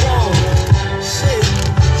he's grown? Shit,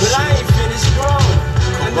 but I ain't finished grown.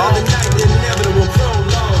 Another night, the inevitable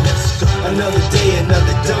prolong. Another day,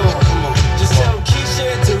 another dawn. Come on. Just tell Keisha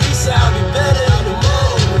and Teresa I'll be better in the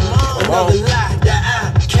morning. Another lie that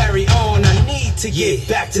I carry on. I need to get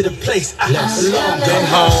back to the place I belong. Come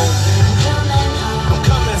home. I'm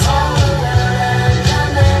coming home.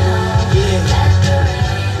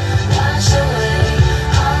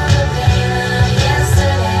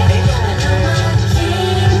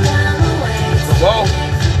 Whoa.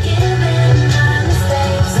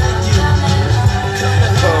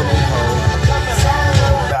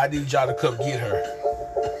 I need y'all to come get her.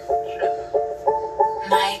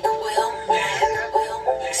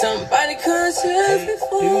 Somebody come tell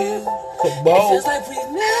before. Come It on. feels like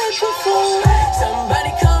we've met before.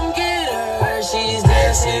 Somebody come get her. She's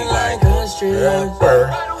dancing like a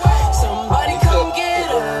stripper. Somebody come get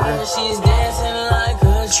her. She's dancing like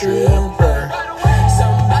a stripper.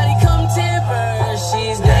 Somebody come tip her.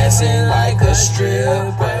 She's dancing like a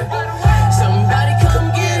stripper. Somebody come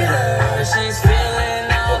get her. She's feeling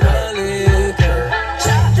all the liquor.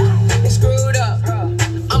 It's screwed up.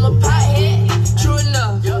 I'm a pothead, true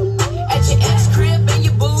enough. At your ex crib and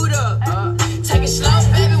you boot up. Take it slow,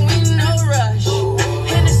 baby, we no rush.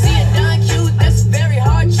 Hennessy and Don Q, that's a very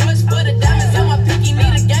hard choice. But the diamonds on my pinky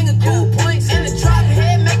need a gang of cool points. And the drop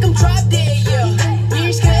head make them drop dead, yeah. You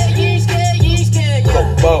ain't scared, you ain't scared, you ain't scared,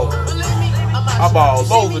 yeah. Come on. I'm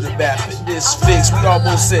all over the map at this fix. We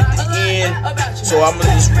almost at the end, so I'm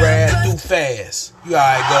gonna just ride through fast. You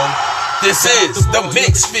alright, go? This is the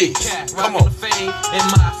Mix Fix. Come on.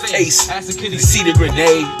 Ace, you see the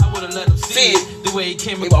grenade? Fit. The way he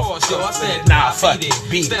came across, yo, I said, nah, fuck it.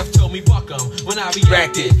 Beat it. Steph told me, fuck him. When I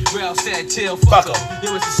reacted, Ralph said, chill, fuck him. It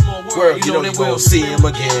was a small world, You know that we'll see him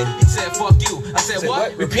again. He said, fuck you. I said,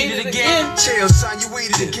 what? Repeat it again. Chill, son, you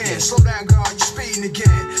waited again. Slow down, girl, you speeding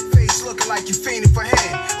again. Face looking like you fiending for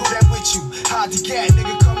hand. Who that with you? Hide the gat,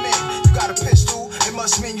 nigga, come in. You got a pistol, it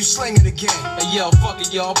must mean you slinging again. Hey, yo, fuck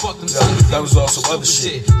it, y'all, fuck them. That was also other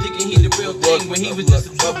shit. Thinking he the real thing when he was just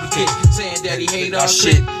a duplicate. Saying that he hate our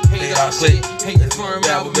shit, hate our click, hate the firm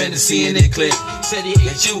album and the seeing it click. Said he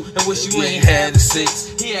hate you and wish you ain't had the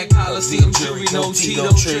six. He had Coliseum jury, no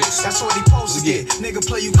Tito tricks. That's what he supposed to get. Nigga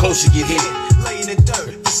play you close, you get hit. Lay in the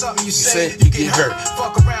dirt. For something you say, you get hurt.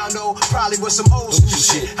 Fuck around though, probably with some old school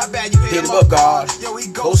shit. How bad you hit him up, God? Yo,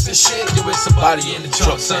 he ghost and shit. Yo, it's somebody in the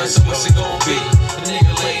trunk, son, so what's it gon' be? The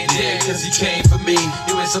nigga laying there cause he came for me.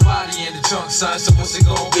 Yo, it's somebody in the trunk, son, so what's it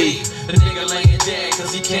gon' be? The nigga laying there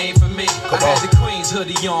cause he came for me. I had the Queen's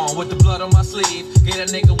hoodie on with the blood on my sleeve. Gave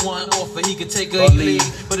that nigga one offer, he could take a leave.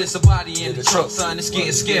 But it's a body in the trunk, son, it's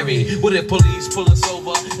getting scary. What if police pull us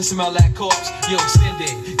over and smell that corpse? Yo, extend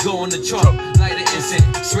it, go in the trunk, light an incense.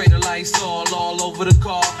 Spray the lights all over the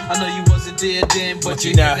car. I know you wasn't there then, but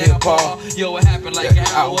you now hip hop. Yo, it happened like an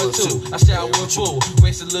hour or two. I showered with boo,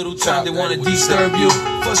 waste a little time, they wanna disturb you.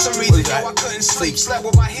 For some reason, yo, I couldn't sleep, slept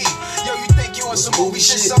with my heat. Yo, you think you on some movie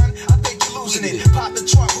shit, son? I think you're losing it. Pop the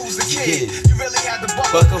trunk, who's the kid? You really had to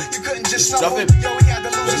buck him. You couldn't just know him. Yo, he had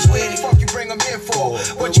to lose his way. Fuck you bring him in for?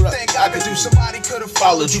 What you think I could do? Somebody could have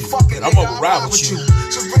followed you. Fucking I'm gonna ride with you.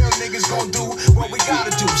 So real niggas gon' do what we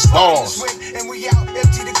gotta do. Start this whip and we out,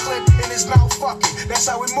 empty the clip in his mouth, fucking. That's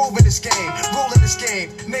how we move in this game, ruling this game.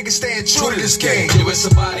 Niggas staying true to this game. Yo, it's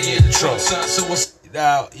somebody in the trunk, son, so what's...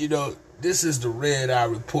 Now, you know, this is the Red Eye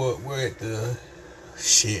Report. We're at the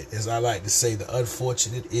shit, as I like to say, the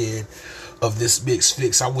unfortunate end of this Mix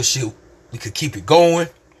Fix. I wish we could keep it going.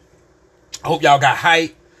 I hope y'all got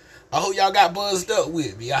hype. I hope y'all got buzzed up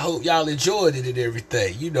with me. I hope y'all enjoyed it and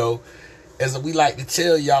everything. You know, as we like to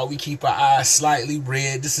tell y'all, we keep our eyes slightly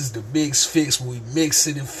red. This is the Mix Fix where we mix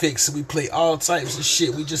it and fix it. We play all types of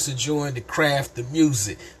shit. We just enjoying the craft, the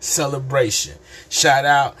music, celebration. Shout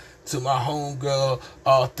out to my homegirl,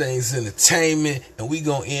 All Things Entertainment, and we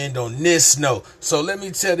gonna end on this note. So let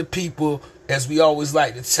me tell the people, as we always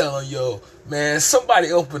like to tell them, yo, man,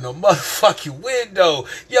 somebody open a motherfucking window.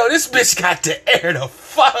 Yo, this bitch got to air the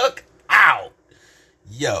fuck out.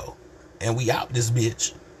 Yo, and we out this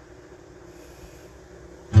bitch.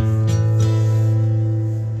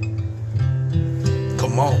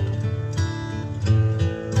 Come on.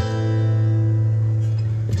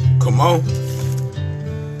 Come on.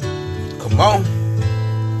 Come on.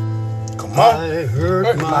 Come on. I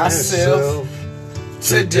hurt myself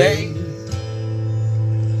today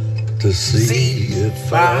to see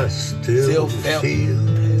if I still feel.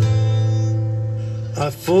 I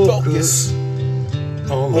focus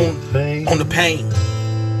on the pain.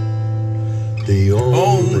 The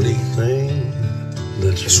only thing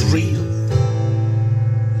that's real.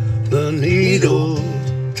 The needle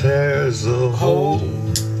tears a hole.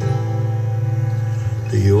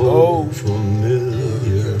 The old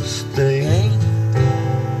familiar sting.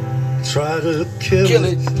 Try to kill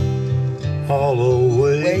it all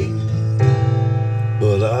away.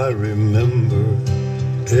 But I remember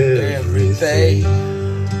everything.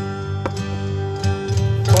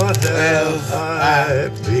 What have I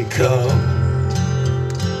become?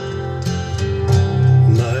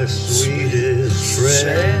 My sweetest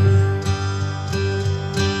friend.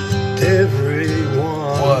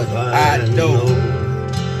 Everyone I know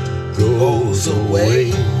goes away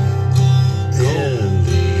in the end.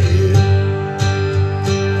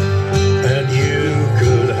 And you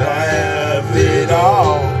could have it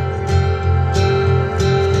all.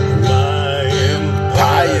 My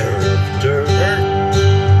empire of dirt.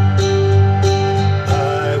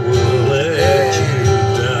 I will let you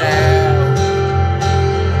down.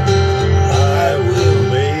 I will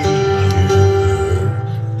make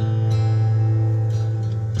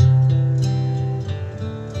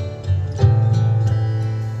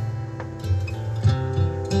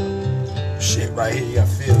shit right here, you gotta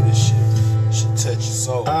feel this shit. Should touch your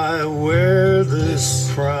soul. I wear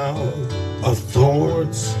this crown of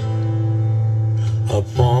thorns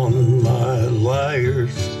upon my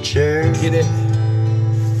liar's chair. Get it?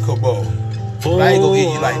 Come on. But I ain't gonna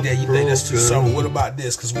get you like that. You think that's too summer. What about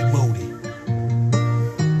this? Cause we moody.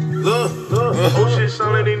 Look, oh shit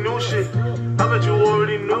sound like they new shit. I bet you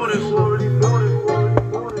already knew this.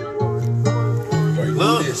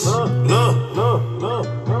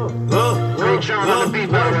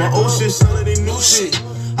 My old shit sound like they new shit.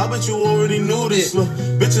 I bet you already knew this.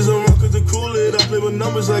 Bitches around cause the cool it. I play with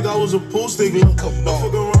numbers like I was a pool stick. Don't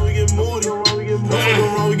fuck around, we get moody. Don't fuck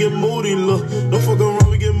around, we get moody. Look, don't fuck around,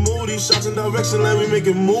 we get moody. Shots in direction like we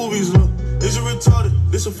making movies. Look, is you retarded?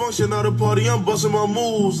 This a function, not a party. I'm busting my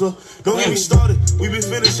moves. Don't get me started. We be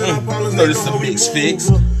finishing our problems. No, this is a big fix.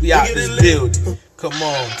 We out this building. Come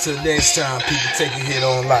on, till next time, people take a hit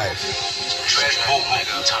on life.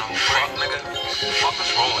 Fuck is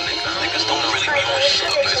wrong, nigga? Niggas don't really be on shit,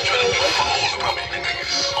 but it's trying to be fucking bro, nigga.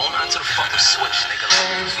 On to the fucking switch, nigga.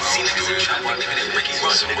 We see niggas in trap, nigga. They Ricky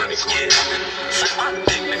Russ, nigga. Yeah. Suck my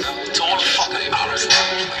dick, nigga. To all the fucking hours.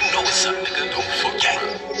 You know what's up, nigga. Don't forget.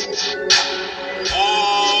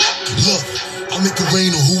 Look, I make it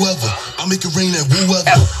rain on whoever. I make it rain at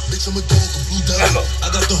whoever. Bitch, I'm a dog, a blue devil. I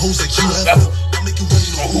got the hoes like you ever. I make it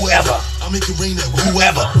rain on whoever. I make it rain at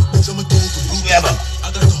whoever. Bitch, I'm a dog, a blue devil. I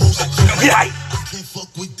got the hoes like you ever. Fuck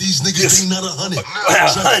with these niggas, ain't not 100.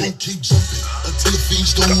 Trap keep jumping until the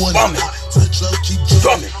fiends don't want it. Tell Trout keep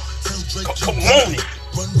drumming. Tell Drake keep drumming.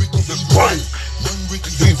 Run Ricky, he run. Run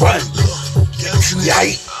Ricky, he run. Gas in the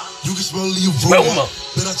heat. You can smell the aroma.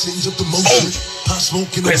 Then I change up the motion. Hot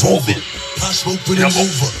smoke in the oven. Hot smoke bring it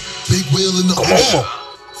over. Big wheel in the ocean.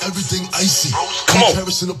 Everything icy.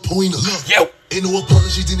 Comparison a pointer. Look, ain't no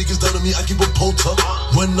apology. The niggas down on me. I keep a pole tuck.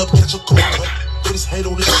 Run up, catch a cold cup. Put his head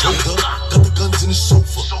on his shoulder, got the guns in the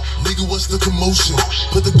sofa. Nigga, what's the commotion?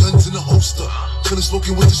 Put the guns in the holster. Chillin'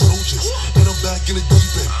 smoking with the soldiers. And I'm back in the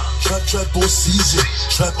deep end. Trap all season.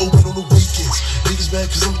 Trap open on the weekends. Niggas mad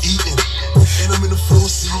cause I'm eating. And I'm in the floor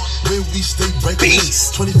seat where we stay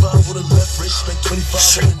breakfast. 25 on the left, respect 25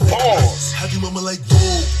 on the neck. Happy mama like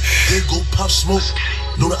gold. There go Pop Smoke.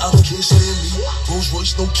 No, the ops can't stand me. Rolls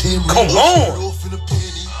Royce, no Camry. Come on. Off in the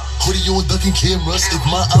panty. Hoodie on ducking cameras. If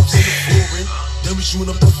my ops in the foreign, then we shooting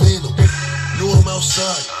up the Phantom. Know I'm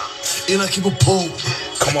outside, and I keep a pole.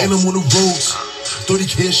 And I'm on the roads,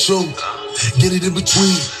 30K show. Get it in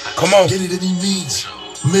between. Come on. Get it any means.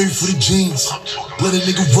 Married for the jeans. Let a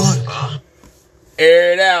nigga run.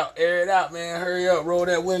 Air it out, man. Hurry up, roll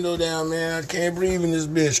that window down, man. I can't breathe in this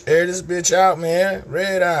bitch. Air this bitch out, man.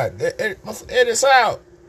 Red eye. Air this out.